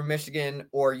go through Michigan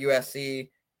or USC,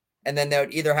 and then they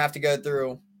would either have to go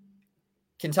through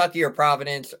Kentucky or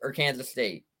Providence or Kansas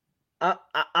State.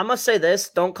 I must say this.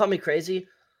 Don't call me crazy.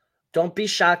 Don't be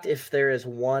shocked if there is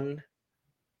one.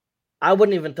 I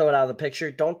wouldn't even throw it out of the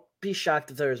picture. Don't be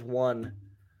shocked if there is one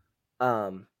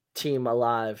team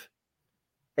alive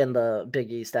in the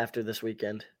Big East after this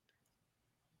weekend.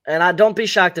 And I don't be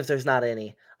shocked if there's not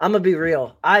any. I'm going to be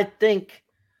real. I think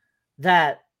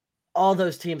that all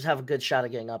those teams have a good shot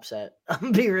at getting upset. I'm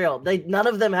going to be real. None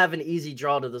of them have an easy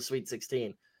draw to the Sweet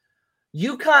 16.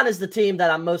 UConn is the team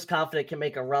that I'm most confident can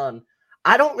make a run.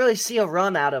 I don't really see a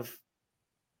run out of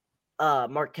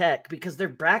Marquette because their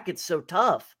bracket's so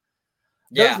tough.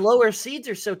 Yeah. Those lower seeds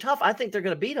are so tough. I think they're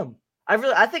going to beat them.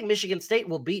 I think Michigan State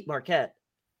will beat Marquette.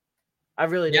 I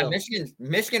really do. Yeah,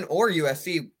 Michigan or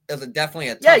USC is definitely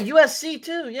a tough. Yeah, USC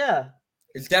too. Yeah,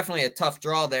 it's definitely a tough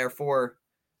draw there for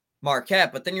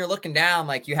Marquette. But then you're looking down,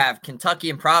 like you have Kentucky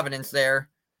and Providence there,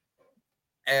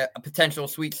 a potential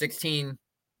Sweet 16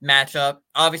 matchup.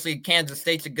 Obviously, Kansas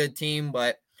State's a good team,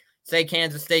 but say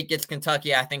Kansas State gets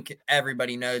Kentucky, I think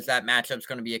everybody knows that matchup's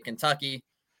going to be a Kentucky.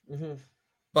 Mm-hmm.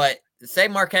 But say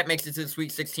Marquette makes it to the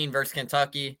Sweet 16 versus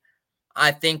Kentucky,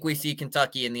 I think we see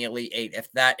Kentucky in the Elite Eight if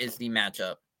that is the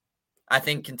matchup. I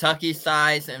think Kentucky's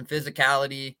size and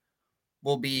physicality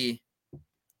will be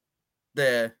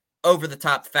the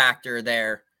over-the-top factor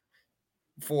there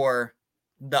for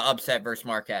the upset versus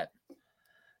Marquette.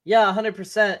 Yeah,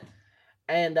 100%.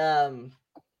 And,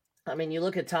 I mean, you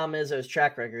look at Tom Izzo's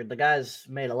track record. The guy's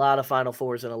made a lot of Final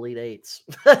Fours and Elite Eights.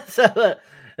 So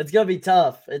it's going to be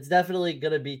tough. It's definitely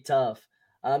going to be tough.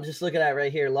 I'm just looking at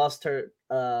right here. Lost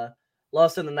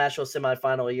in the national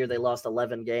semifinal a year. They lost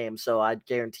 11 games. So I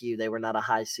guarantee you they were not a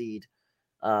high seed,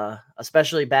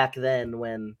 especially back then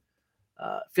when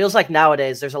feels like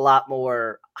nowadays there's a lot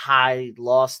more high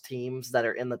loss teams that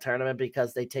are in the tournament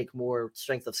because they take more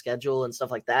strength of schedule and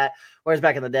stuff like that. Whereas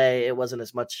back in the day, it wasn't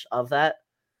as much of that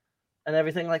and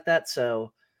everything like that.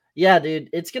 So yeah, dude,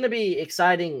 it's going to be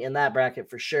exciting in that bracket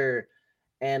for sure.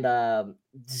 And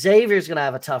Xavier's going to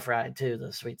have a tough ride too,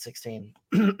 the Sweet 16.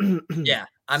 Yeah,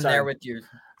 I'm there with you.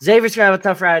 Xavier's going to have a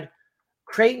tough ride.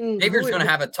 Xavier's going to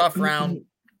have a tough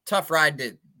ride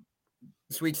to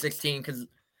Sweet 16 because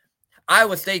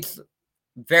Iowa State's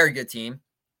very good team.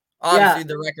 Obviously,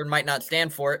 the record might not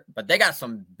stand for it, but they got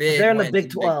some big. They're in the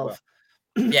Big 12.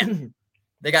 Yeah,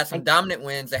 They got some dominant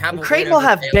wins. They have And a Creighton win will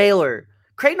over have Baylor. Baylor.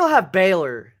 Creighton will have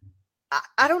Baylor.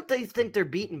 I don't think they're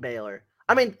beating Baylor.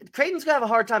 I mean, Creighton's gonna have a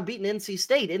hard time beating NC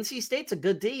State. NC State's a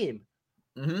good team.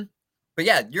 Mm-hmm. But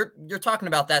yeah, you're talking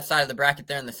about that side of the bracket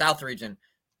there in the South region.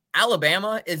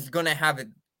 Alabama is going to have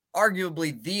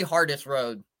arguably the hardest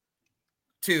road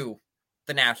to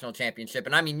the national championship.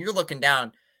 And I mean, you're looking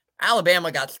down.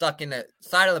 Alabama got stuck in the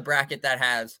side of the bracket that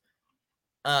has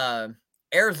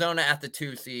Arizona at the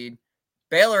 2 seed,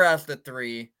 Baylor as the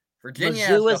 3, Virginia as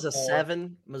Mizzou the is a 4.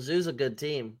 7. Mizzou's a good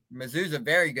team. Mizzou's a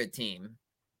very good team.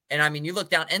 And I mean, you look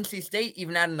down, NC State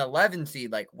even at an 11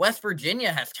 seed. Like West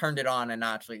Virginia has turned it on a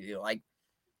notch. Like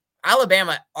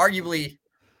Alabama arguably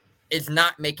is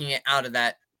not making it out of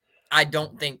that. I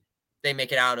don't think they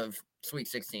make it out of Sweet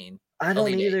 16. I don't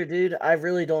Elite either, 8. dude. I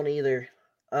really don't either.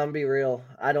 I'm be real.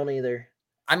 I don't either.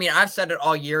 I mean, I've said it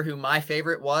all year who my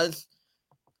favorite was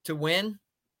to win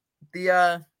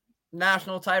the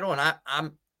national title, and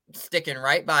I'm sticking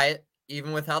right by it.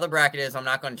 Even with how the bracket is, I'm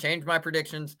not going to change my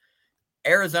predictions.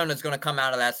 Arizona's going to come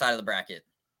out of that side of the bracket.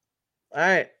 All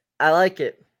right. I like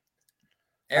it.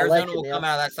 Arizona will come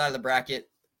out of that side of the bracket,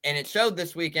 and it showed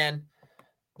this weekend.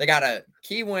 They got a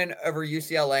key win over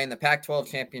UCLA in the Pac-12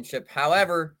 championship.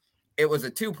 However, it was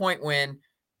a 2-point win,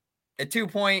 a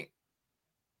two-point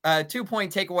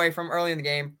takeaway from early in the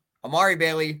game. Amari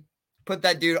Bailey put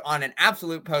that dude on an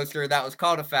absolute poster. That was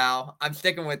called a foul. I'm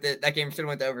sticking with it. That game should have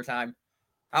went to overtime.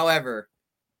 However,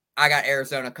 I got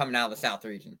Arizona coming out of the South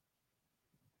region.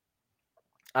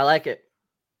 I like it.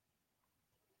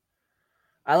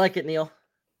 I like it, Neil.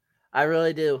 I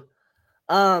really do.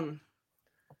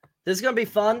 This is going to be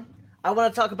fun. I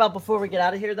want to talk about, before we get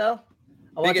out of here, though,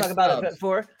 I want to talk about it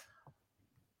before.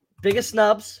 Biggest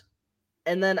snubs.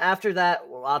 And then after that,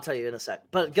 well, I'll tell you in a sec.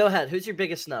 But go ahead. Who's your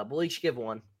biggest snub? We'll each give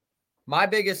one. My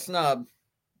biggest snub,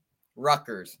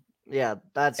 Rutgers. Yeah,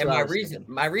 that's and what my I was reason.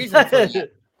 thinking. My reason for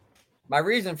that. My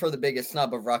reason for the biggest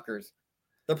snub of Rutgers.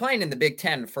 They're playing in the Big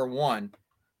Ten for one,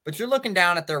 but you're looking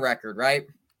down at their record, right?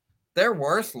 Their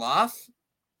worst loss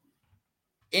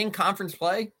in conference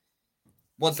play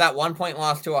was that 1-point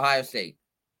loss to Ohio State.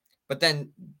 But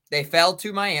then they fell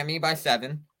to Miami by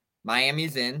 7.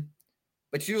 Miami's in.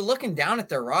 But you're looking down at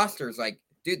their rosters like,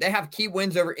 dude, they have key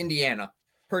wins over Indiana,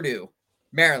 Purdue,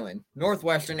 Maryland,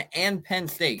 Northwestern, and Penn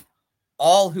State,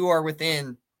 all who are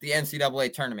within the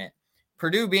NCAA tournament.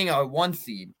 Purdue being a 1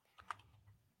 seed,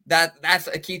 that's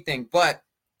a key thing. But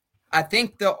I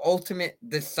think the ultimate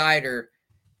decider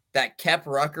that kept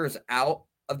Rutgers out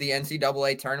of the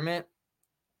NCAA tournament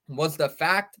was the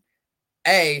fact,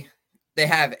 A, they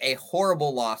have a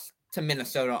horrible loss to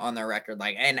Minnesota on their record,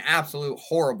 like an absolute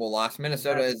horrible loss.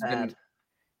 Minnesota has been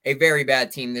a very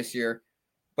bad team this year,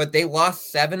 but they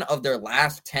lost 7 of their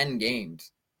last 10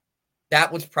 games.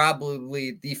 That was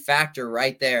probably the factor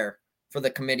right there for the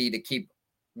committee to keep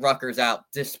Rutgers out,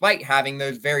 despite having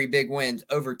those very big wins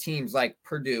over teams like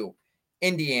Purdue,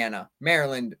 Indiana,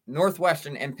 Maryland,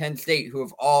 Northwestern, and Penn State, who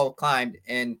have all climbed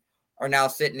and are now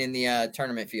sitting in the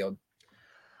tournament field.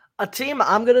 A team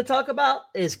I'm going to talk about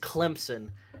is Clemson.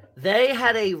 They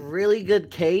had a really good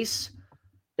case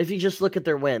if you just look at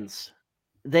their wins.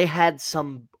 They had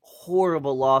some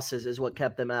horrible losses is what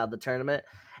kept them out of the tournament.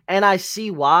 And I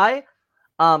see why.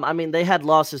 I mean, they had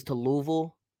losses to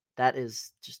Louisville. That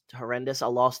is just horrendous. A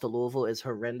loss to Louisville is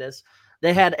horrendous.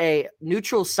 They had a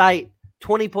neutral site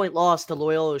 20-point loss to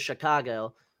Loyola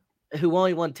Chicago, who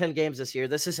only won 10 games this year.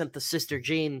 This isn't the Sister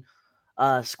Jean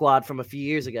squad from a few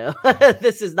years ago.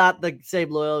 This is not the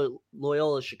same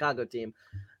Loyola Chicago team.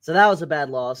 So that was a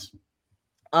bad loss.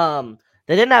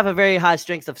 They didn't have a very high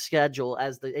strength of schedule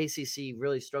as the ACC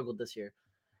really struggled this year.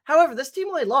 However, this team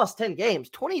only lost 10 games,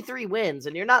 23 wins,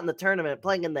 and you're not in the tournament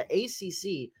playing in the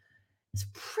ACC. It's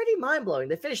pretty mind-blowing.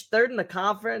 They finished 3rd in the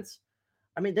conference.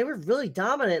 I mean, they were really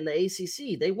dominant in the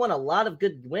ACC. They won a lot of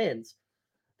good wins.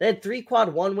 They had 3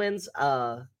 quad 1 wins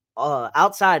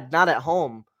outside, not at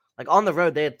home. Like on the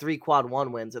road, they had 3 quad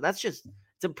 1 wins, and it's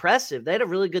impressive. They had a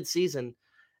really good season,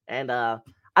 and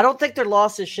I don't think their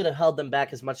losses should have held them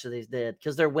back as much as they did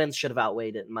because their wins should have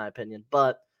outweighed it, in my opinion.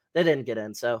 But they didn't get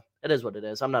in, so it is what it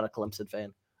is. I'm not a Clemson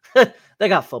fan. They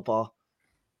got football.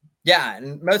 Yeah,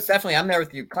 and most definitely, I'm there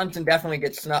with you. Clemson definitely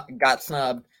got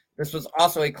snubbed. This was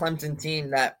also a Clemson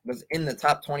team that was in the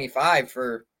top 25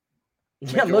 for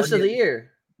most of the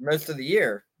year. Most of the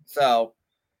year. So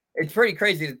it's pretty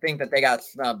crazy to think that they got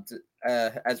snubbed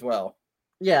as well.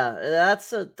 Yeah, that's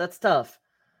tough.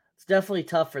 It's definitely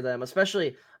tough for them, especially,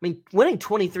 I mean, winning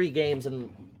 23 games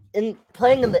and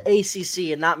playing in the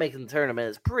ACC and not making the tournament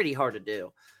is pretty hard to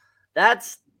do.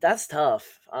 That's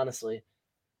tough, honestly.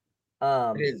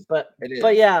 It is. But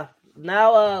yeah,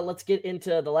 Now let's get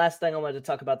into the last thing I wanted to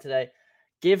talk about today.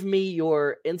 Give me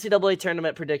your NCAA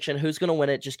tournament prediction. Who's going to win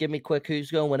it? Just give me quick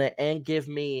who's going to win it, and give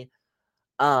me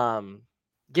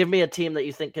a team that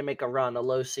you think can make a run, a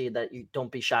low seed that you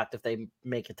don't be shocked if they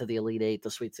make it to the Elite Eight,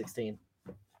 the Sweet 16.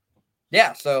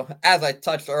 Yeah, so as I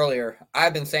touched earlier,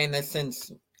 I've been saying this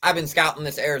since I've been scouting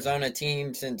this Arizona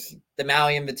team since the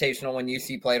Maui Invitational when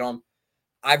UC played them.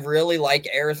 I really like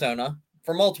Arizona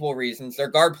for multiple reasons. Their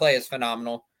guard play is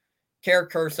phenomenal. Kara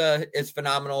Kursa is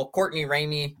phenomenal. Courtney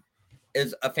Ramey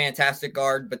is a fantastic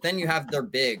guard. But then you have their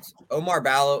bigs, Omar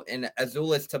Ballo and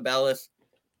Azulis Tabelis.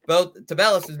 Both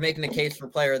Tabelis is making the case for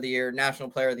Player of the Year, National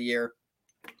Player of the Year.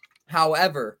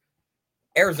 However,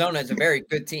 Arizona is a very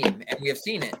good team, and we have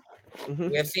seen it. Mm-hmm.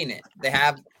 We have seen it.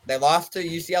 They lost to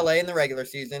UCLA in the regular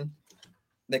season.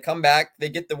 They come back. They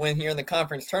get the win here in the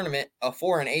conference tournament, a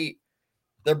 4-8.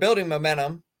 They're building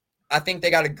momentum. I think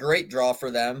they got a great draw for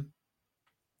them.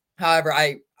 However,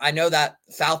 I know that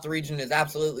South region is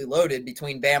absolutely loaded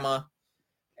between Bama,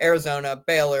 Arizona,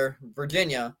 Baylor,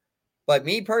 Virginia. But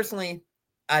me personally,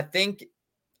 I think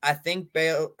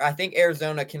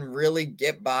Arizona can really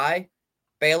get by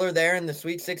Baylor there in the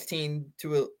Sweet 16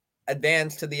 to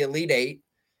advance to the Elite Eight.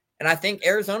 And I think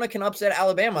Arizona can upset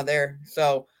Alabama there.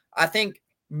 So I think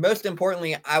most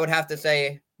importantly, I would have to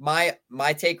say my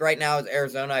take right now is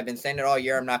Arizona. I've been saying it all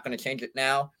year. I'm not going to change it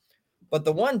now. But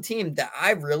the one team that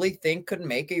I really think could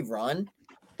make a run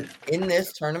in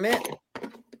this tournament,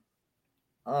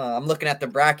 I'm looking at the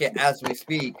bracket as we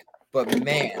speak. But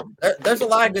man, there's a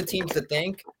lot of good teams to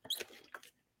think.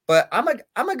 But I'm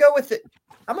gonna go with it.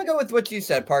 I'm gonna go with what you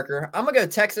said, Parker. I'm gonna go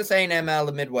Texas A&M out of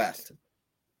the Midwest.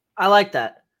 I like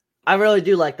that. I really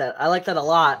do like that. I like that a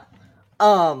lot.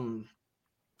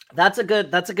 That's a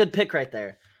good pick right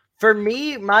there. For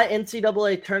me, my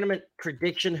NCAA tournament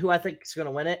prediction, who I think is going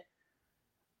to win it,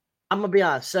 I'm going to be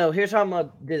honest. So here's how I'm going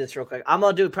to do this real quick. I'm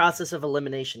going to do a process of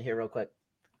elimination here real quick.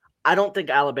 I don't think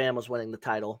Alabama's winning the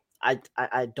title. I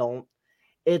don't.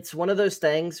 It's one of those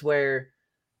things where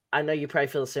I know you probably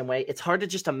feel the same way. It's hard to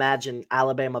just imagine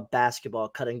Alabama basketball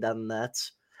cutting down the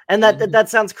nets. And that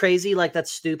sounds crazy, like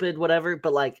that's stupid, whatever.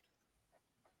 But like,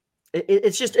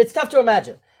 it's tough to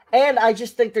imagine. And I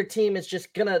just think their team is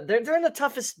just gonna. They're in the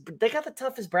toughest. They got the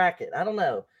toughest bracket. I don't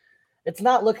know. It's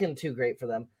not looking too great for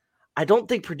them. I don't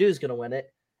think Purdue's gonna win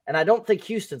it, and I don't think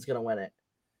Houston's gonna win it.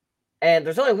 And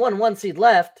there's only one seed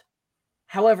left.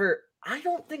 However, I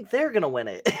don't think they're gonna win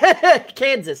it.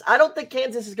 Kansas. I don't think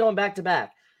Kansas is going back to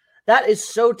back. That is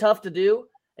so tough to do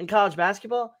in college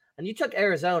basketball. And you took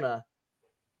Arizona,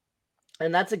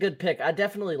 and that's a good pick. I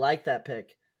definitely like that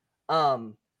pick.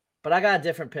 But I got a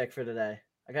different pick for today.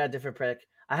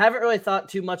 I haven't really thought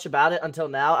too much about it until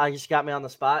now. I just got me on the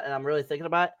spot, and I'm really thinking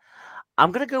about it.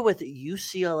 I'm gonna go with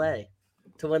UCLA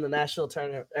to win the national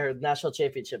tournament or national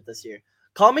championship this year.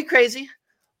 Call me crazy,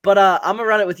 but I'm gonna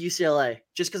run it with UCLA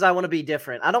just because I want to be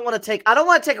different. I don't want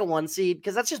to take a 1 seed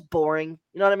because that's just boring.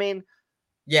 You know what I mean?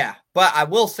 Yeah, but I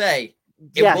will say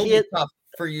it will be tough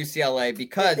for UCLA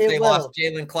because they lost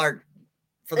Jalen Clark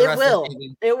for the rest of the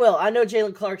season. It will. I know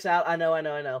Jalen Clark's out. I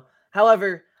know.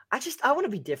 However, I want to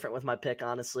be different with my pick,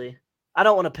 honestly. I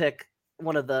don't want to pick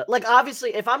one of the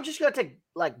obviously if I'm just gonna take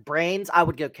brains, I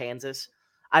would go Kansas.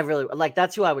 I really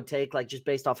that's who I would take, just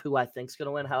based off who I think's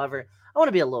gonna win. However, I want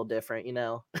to be a little different, you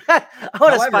know. I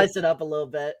want to spice it up a little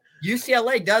bit.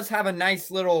 UCLA does have a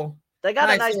nice little. They got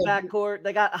a nice backcourt.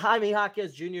 They got Jaime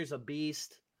Jaquez Jr. is a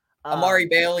beast. Amari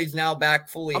Bailey's now back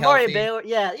fully healthy. Bailey,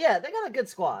 yeah, they got a good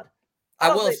squad.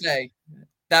 I will say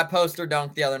that poster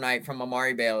dunk the other night from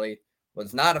Amari Bailey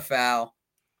was not a foul.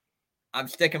 I'm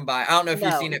sticking by. I don't know if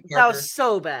you've seen it, Parker. That was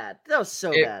so bad.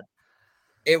 Bad.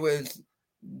 It was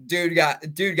dude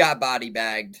got body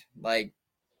bagged.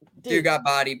 Dude got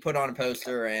body put on a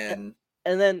poster and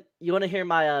then you want to hear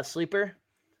my sleeper?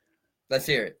 Let's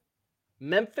hear it.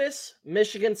 Memphis,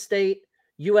 Michigan State,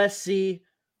 USC,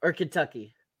 or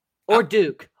Kentucky. Or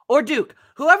Duke.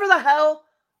 Whoever the hell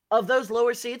of those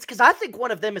lower seeds, because I think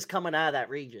one of them is coming out of that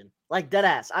region. Dead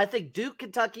ass. I think Duke,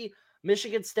 Kentucky,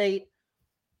 Michigan State,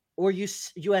 or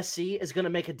USC is going to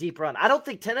make a deep run. I don't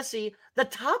think Tennessee, the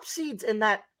top seeds in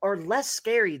that are less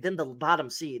scary than the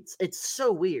bottom seeds. It's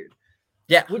so weird.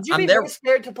 Yeah. Would you be more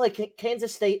scared to play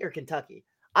Kansas State or Kentucky?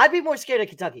 I'd be more scared of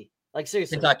Kentucky.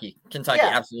 Seriously. Kentucky,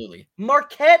 yeah. Absolutely.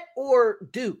 Marquette or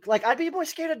Duke. I'd be more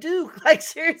scared of Duke.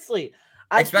 Seriously.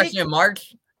 Especially in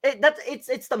March.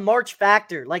 It's the March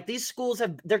factor. These schools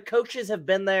their coaches have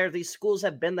been there. These schools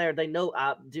have been there. They know.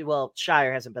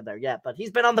 Shire hasn't been there yet, but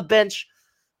he's been on the bench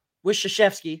with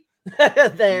Krzyzewski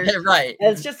there. Right.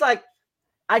 And it's just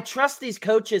I trust these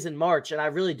coaches in March, and I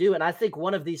really do. And I think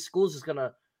one of these schools is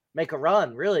gonna make a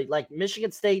run, really. Like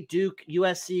Michigan State, Duke,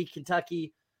 USC,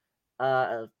 Kentucky,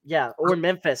 or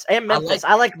Memphis. And Memphis.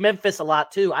 I like Memphis a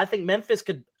lot too. I think Memphis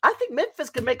could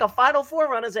make a Final Four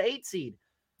run as an 8 seed.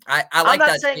 I'm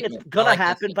not saying it's gonna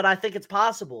happen, but I think it's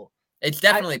possible. It's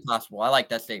definitely possible. I like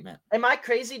that statement. Am I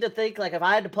crazy to think, like, if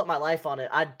I had to put my life on it,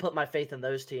 I'd put my faith in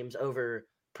those teams over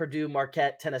Purdue,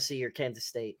 Marquette, Tennessee, or Kansas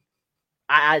State?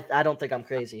 I don't think I'm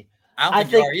crazy. I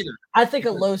don't think you are either. I think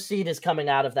a low seed is coming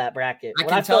out of that bracket.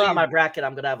 When I fill out my bracket,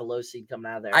 I'm going to have a low seed coming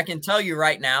out of there. I can tell you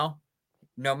right now,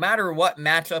 no matter what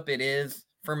matchup it is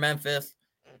for Memphis,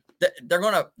 they're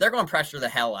gonna pressure the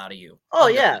hell out of you. Oh,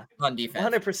 yeah. On defense.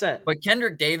 100%. But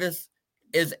Kendrick Davis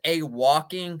is a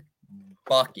walking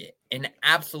bucket, an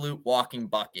absolute walking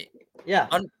bucket. Yeah.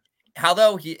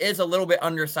 Although he is a little bit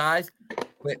undersized,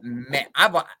 but man,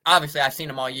 I've seen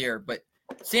him all year, but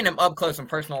seeing him up close and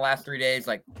personal the last 3 days,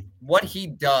 like what he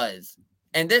does,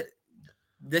 and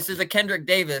this is a Kendrick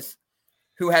Davis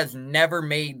who has never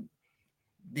made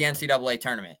the NCAA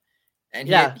tournament, and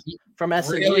he from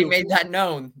SMU really made that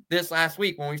known this last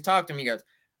week when we talked to him. He goes,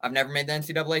 "I've never made the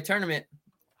NCAA tournament.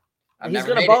 He's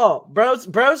gonna ball,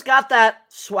 bro's got that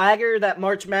swagger, that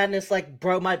March Madness. Like,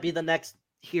 bro might be the next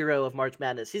hero of March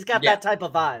Madness. He's got that type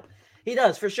of vibe. He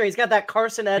does, for sure. He's got that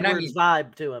Carson Edwards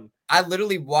vibe to him. I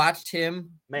literally watched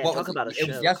him. Man, talk about a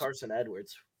show. Carson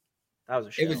Edwards. That was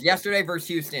a show. It was yesterday versus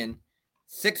Houston.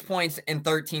 6 points in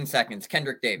 13 seconds.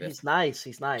 Kendrick Davis. He's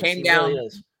nice.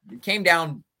 Came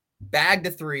down, bagged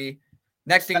a 3.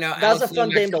 Next thing you know, that was a fun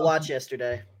game to watch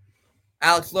yesterday.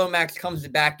 Alex Lomax comes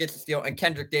back, gets a steal, and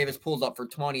Kendrick Davis pulls up for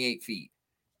 28 feet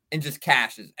and just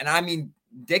cashes. And I mean,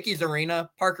 Dickey's Arena,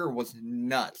 Parker was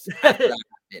nuts after that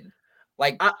happened.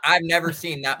 Like, I've never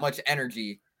seen that much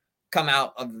energy come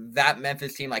out of that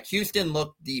Memphis team. Like, Houston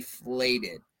looked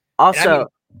deflated. Also,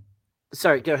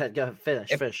 sorry, go ahead.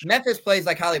 Finish. Memphis plays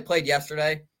like how they played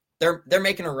yesterday, they're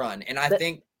making a run. And I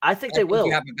think they will.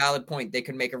 You have a valid point. They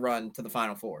could make a run to the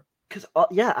Final Four. Because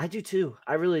I do too.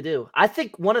 I really do. I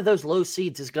think one of those low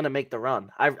seeds is going to make the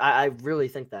run. I really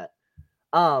think that.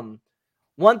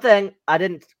 One thing I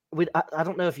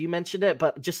don't know if you mentioned it,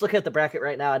 but just look at the bracket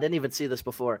right now. I didn't even see this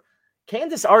before.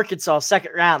 Kansas, Arkansas,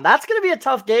 second round. That's going to be a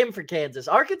tough game for Kansas.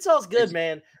 Arkansas is good,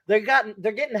 man. They're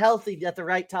getting healthy at the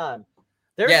right time.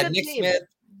 They're a good Nick team. Smith,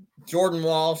 Jordan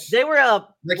Walsh. They were a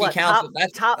Council.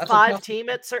 top 5 team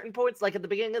at certain points, like at the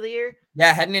beginning of the year.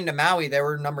 Yeah, heading into Maui, they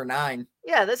were number 9.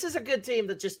 Yeah, this is a good team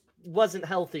that just wasn't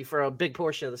healthy for a big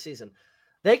portion of the season.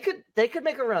 They could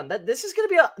make a run. This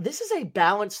is a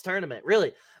balanced tournament,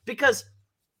 really, because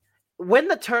when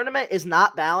the tournament is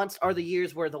not balanced are the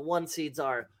years where the 1 seeds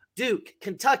are Duke,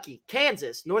 Kentucky,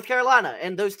 Kansas, North Carolina,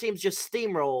 and those teams just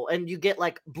steamroll, and you get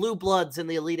like blue bloods in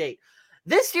the Elite 8.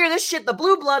 This year, the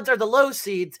blue bloods are the low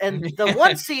seeds, and the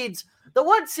 1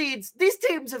 seeds, these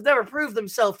teams have never proved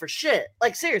themselves for shit.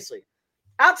 Like, seriously.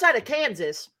 Outside of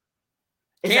Kansas,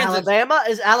 Alabama?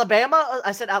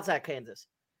 I said outside Kansas.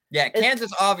 Yeah,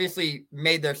 Kansas obviously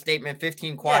made their statement,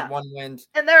 15 quad 1 wins.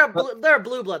 And they're a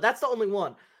blue blood. That's the only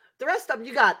one. The rest of them,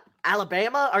 you got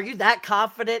Alabama. Are you that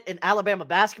confident in Alabama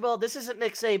basketball? This isn't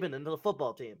Nick Saban and the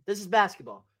football team. This is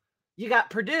basketball. You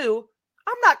got Purdue.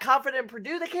 I'm not confident in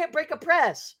Purdue. They can't break a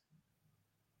press.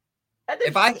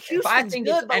 If I think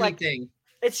good, it's anything,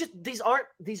 it's just these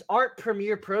aren't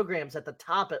premier programs at the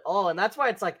top at all, and that's why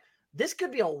it's like this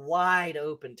could be a wide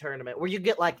open tournament where you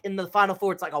get like in the Final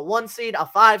Four, it's like a 1 seed, a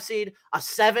 5 seed, a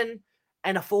 7,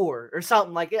 and a 4 or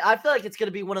something like it. I feel like it's going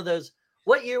to be one of those.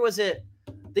 What year was it?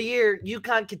 The year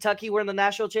UConn, Kentucky were in the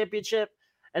national championship,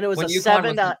 and it was a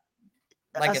 7.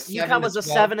 UConn was a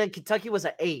 7, and Kentucky was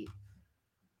an 8.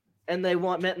 And they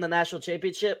met in the national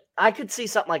championship. I could see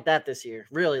something like that this year,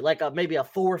 really, like maybe a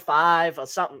 4-5 or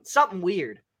something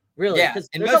weird, really. Because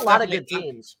there's a lot of good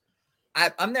teams.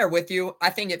 I'm there with you. I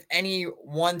think if any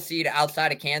 1 seed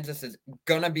outside of Kansas is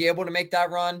gonna be able to make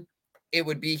that run, it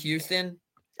would be Houston.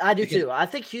 I do too. I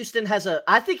think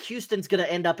Houston's gonna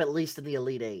end up at least in the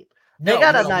Elite 8. They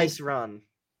got a nice run.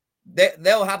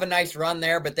 They'll have a nice run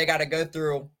there, but they got to go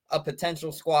through a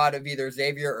potential squad of either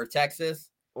Xavier or Texas.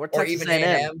 Or even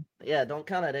A&M. Yeah, don't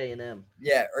count out A&M.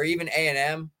 Yeah, or even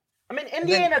A&M. I mean,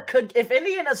 Indiana could, if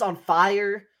Indiana's on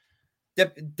fire,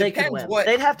 they could win.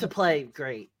 They'd have to play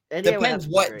great. Depends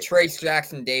what Trace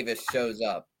Jackson Davis shows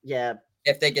up. Yeah.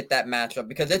 If they get that matchup.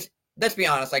 Because let's be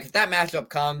honest, like if that matchup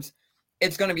comes,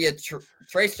 it's going to be a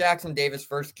Trace Jackson Davis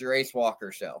versus Jarace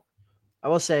Walker show. I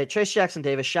will say, Trace Jackson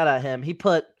Davis, shout out him. He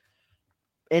put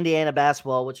Indiana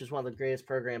basketball, which is one of the greatest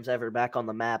programs ever, back on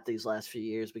the map these last few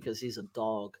years because he's a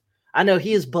dog. I know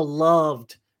he is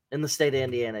beloved in the state of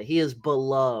Indiana. He is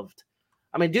beloved.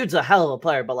 I mean, dude's a hell of a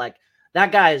player, but like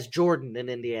that guy is Jordan in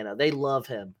Indiana. They love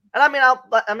him. And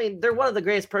I mean, they're one of the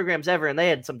greatest programs ever, and they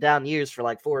had some down years for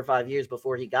like 4 or 5 years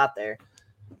before he got there.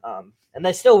 And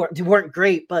they still weren't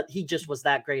great, but he just was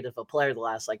that great of a player the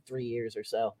last like 3 years or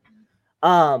so.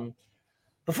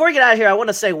 Before we get out of here, I want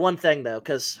to say one thing though,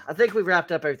 because I think we've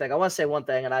wrapped up everything. I want to say one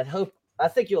thing, and I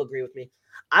think you'll agree with me.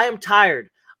 I am tired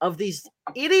of these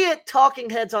idiot talking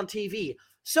heads on TV,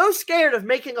 so scared of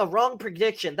making a wrong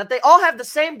prediction that they all have the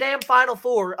same damn Final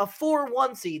Four of 4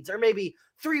 1 seeds or maybe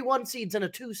 3 1 seeds and a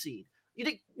 2 seed.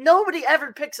 Nobody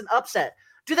ever picks an upset.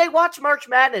 Do they watch March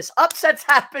Madness? Upsets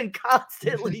happen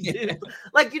constantly, dude.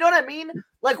 Like, you know what I mean?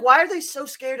 Like, why are they so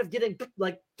scared of getting,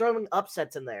 like, throwing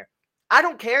upsets in there? I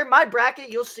don't care. My bracket,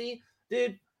 you'll see,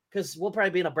 dude, because we'll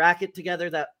probably be in a bracket together,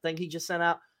 that thing he just sent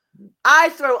out. I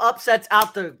throw upsets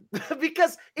out there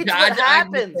because it's what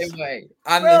happens.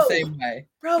 I'm the same way.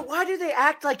 Bro, why do they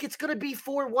act like it's going to be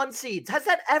 4 1 seeds? Has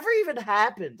that ever even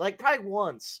happened? Like, probably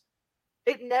once.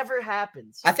 It never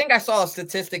happens. I think I saw a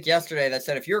statistic yesterday that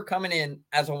said if you're coming in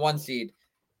as a 1 seed,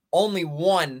 only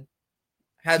one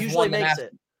has won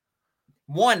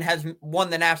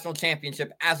the national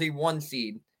championship as a 1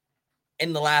 seed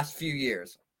in the last few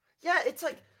years. Yeah, it's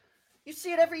like you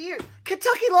see it every year.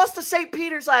 Kentucky lost to St.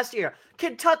 Peter's last year.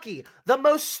 Kentucky, the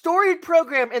most storied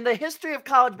program in the history of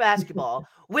college basketball,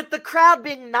 with the crowd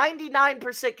being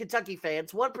 99% Kentucky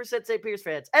fans, 1% St. Peter's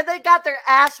fans, and they got their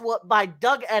ass whooped by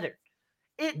Doug Etter.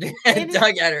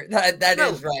 Doug Etter, that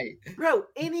is right. Bro,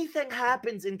 anything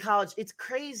happens in college. It's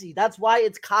crazy. That's why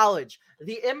it's college.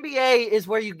 The NBA is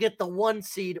where you get the 1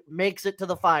 seed, makes it to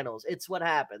the finals. It's what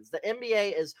happens. The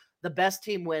NBA is the best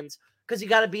team wins because you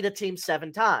got to beat a team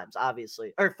 7 times,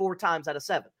 obviously, or 4 times out of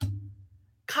 7.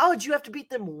 College, you have to beat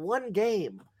them 1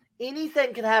 game.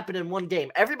 Anything can happen in 1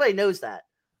 game. Everybody knows that.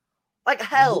 Like,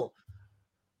 hell.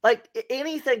 Like,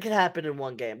 anything can happen in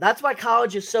 1 game. That's why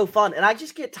college is so fun. And I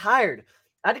just get tired.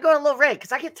 I had to go on a little rant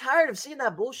because I get tired of seeing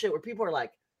that bullshit where people are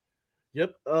like,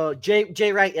 yep,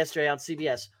 Jay Wright yesterday on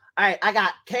CBS. All right, I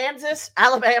got Kansas,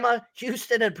 Alabama,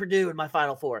 Houston, and Purdue in my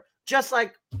Final Four. Just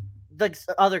like the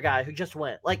other guy who just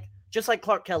went. Like, just like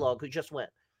Clark Kellogg who just went.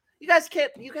 You guys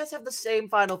have the same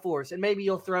Final Fours, and maybe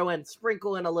you'll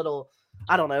sprinkle in a little,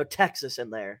 I don't know, Texas in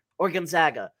there. Or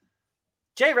Gonzaga.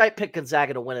 Jay Wright picked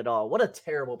Gonzaga to win it all. What a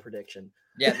terrible prediction.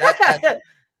 Yeah,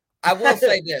 I will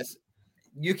say this.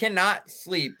 You cannot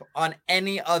sleep on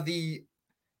any of the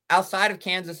outside of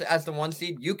Kansas as the 1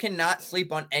 seed. You cannot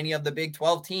sleep on any of the Big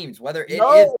 12 teams, whether it is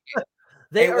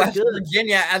they are West good.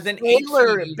 Virginia as an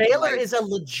Baylor. 8 seed. Baylor is a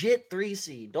legit 3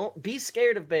 seed. Don't be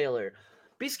scared of Baylor.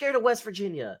 Be scared of West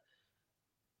Virginia.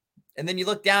 And then you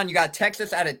look down, you got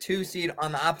Texas at a 2 seed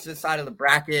on the opposite side of the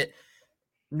bracket.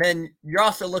 And then you're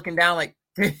also looking down like,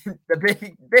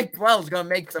 the Big 12 is going to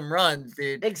make some runs,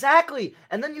 dude. Exactly.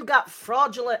 And then you got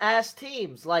fraudulent-ass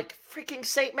teams like freaking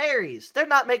St. Mary's. They're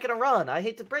not making a run. I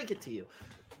hate to break it to you.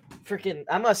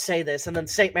 I must say this. And then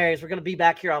St. Mary's, we're going to be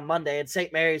back here on Monday, and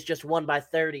St. Mary's just won by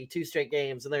 30, 2 straight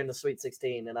games, and they're in the Sweet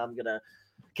 16. And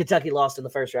Kentucky lost in the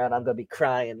first round. I'm going to be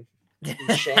crying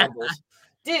in shambles.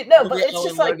 Dude, no, but it's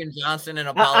just like Logan Johnson and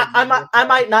I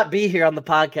might not be here on the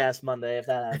podcast Monday if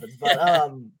that happens. But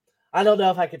I don't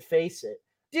know if I could face it.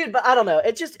 Dude, but I don't know.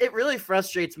 It really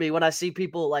frustrates me when I see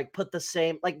people like put the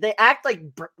same, like they act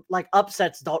like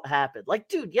upsets don't happen. Like,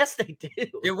 dude, yes, they do.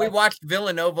 Dude, we watched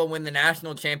Villanova win the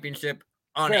national championship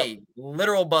on a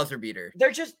literal buzzer beater.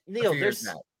 They're just, Neil, there's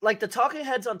like the talking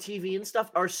heads on TV and stuff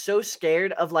are so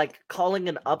scared of like calling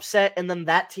an upset and then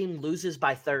that team loses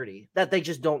by 30 that they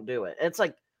just don't do it. And it's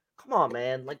like, come on,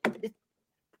 man. Like,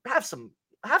 have some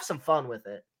fun with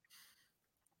it.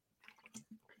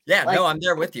 Yeah, no, I'm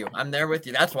there with you.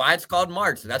 That's why it's called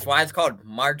March. That's why it's called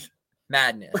March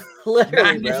Madness.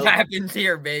 Literally, Madness happens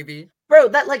here, baby. Bro,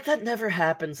 that never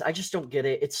happens. I just don't get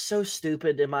it. It's so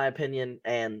stupid in my opinion,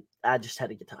 and I just had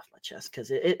to get off my chest because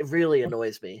it really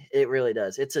annoys me. It really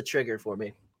does. It's a trigger for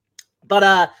me.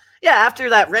 But yeah,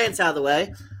 after that rant's out of the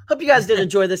way, hope you guys did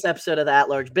enjoy this episode of the At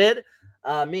Large Bid.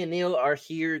 Me and Neil are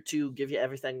here to give you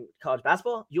everything college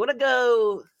basketball. You want to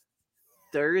go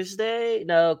Thursday?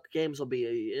 No, games will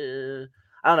be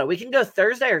I don't know. We can go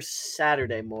Thursday or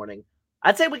Saturday morning.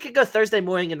 I'd say we could go Thursday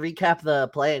morning and recap the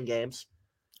play-in games.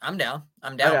 I'm down.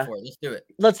 I'm down for it. Let's do it.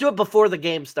 Let's do it before the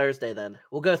games Thursday then.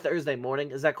 We'll go Thursday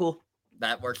morning. Is that cool?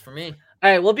 That works for me.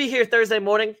 All right, we'll be here Thursday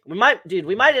morning. We might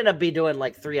end up be doing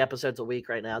like 3 episodes a week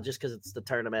right now just because it's the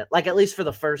tournament. Like at least for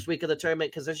the first week of the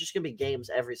tournament because there's just going to be games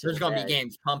every single day. There's going to be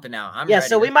games pumping out. I'm ready.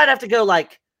 So we might have to go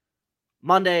like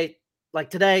Monday, like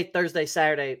today, Thursday,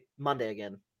 Saturday, Monday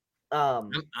again.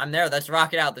 I'm there. Let's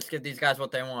rock it out. Let's give these guys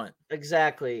what they want.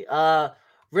 Exactly.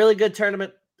 Really good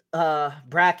tournament.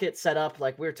 bracket set up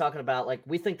like we were talking about. Like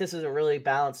we think this is a really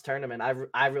balanced tournament.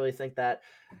 I really think that,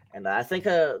 and I think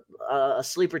a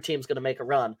sleeper team is going to make a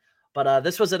run. But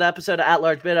this was an episode of At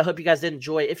Large Bid. I hope you guys did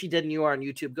enjoy. If you did and you are on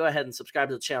YouTube, go ahead and subscribe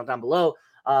to the channel down below.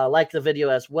 Like the video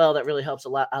as well. That really helps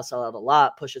us out a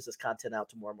lot, pushes this content out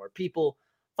to more and more people.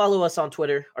 Follow us on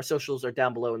Twitter. Our socials are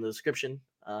down below in the description.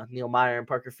 Neil Meyer and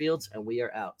Parker Fields, and we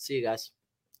are out. See you guys.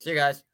 See you guys.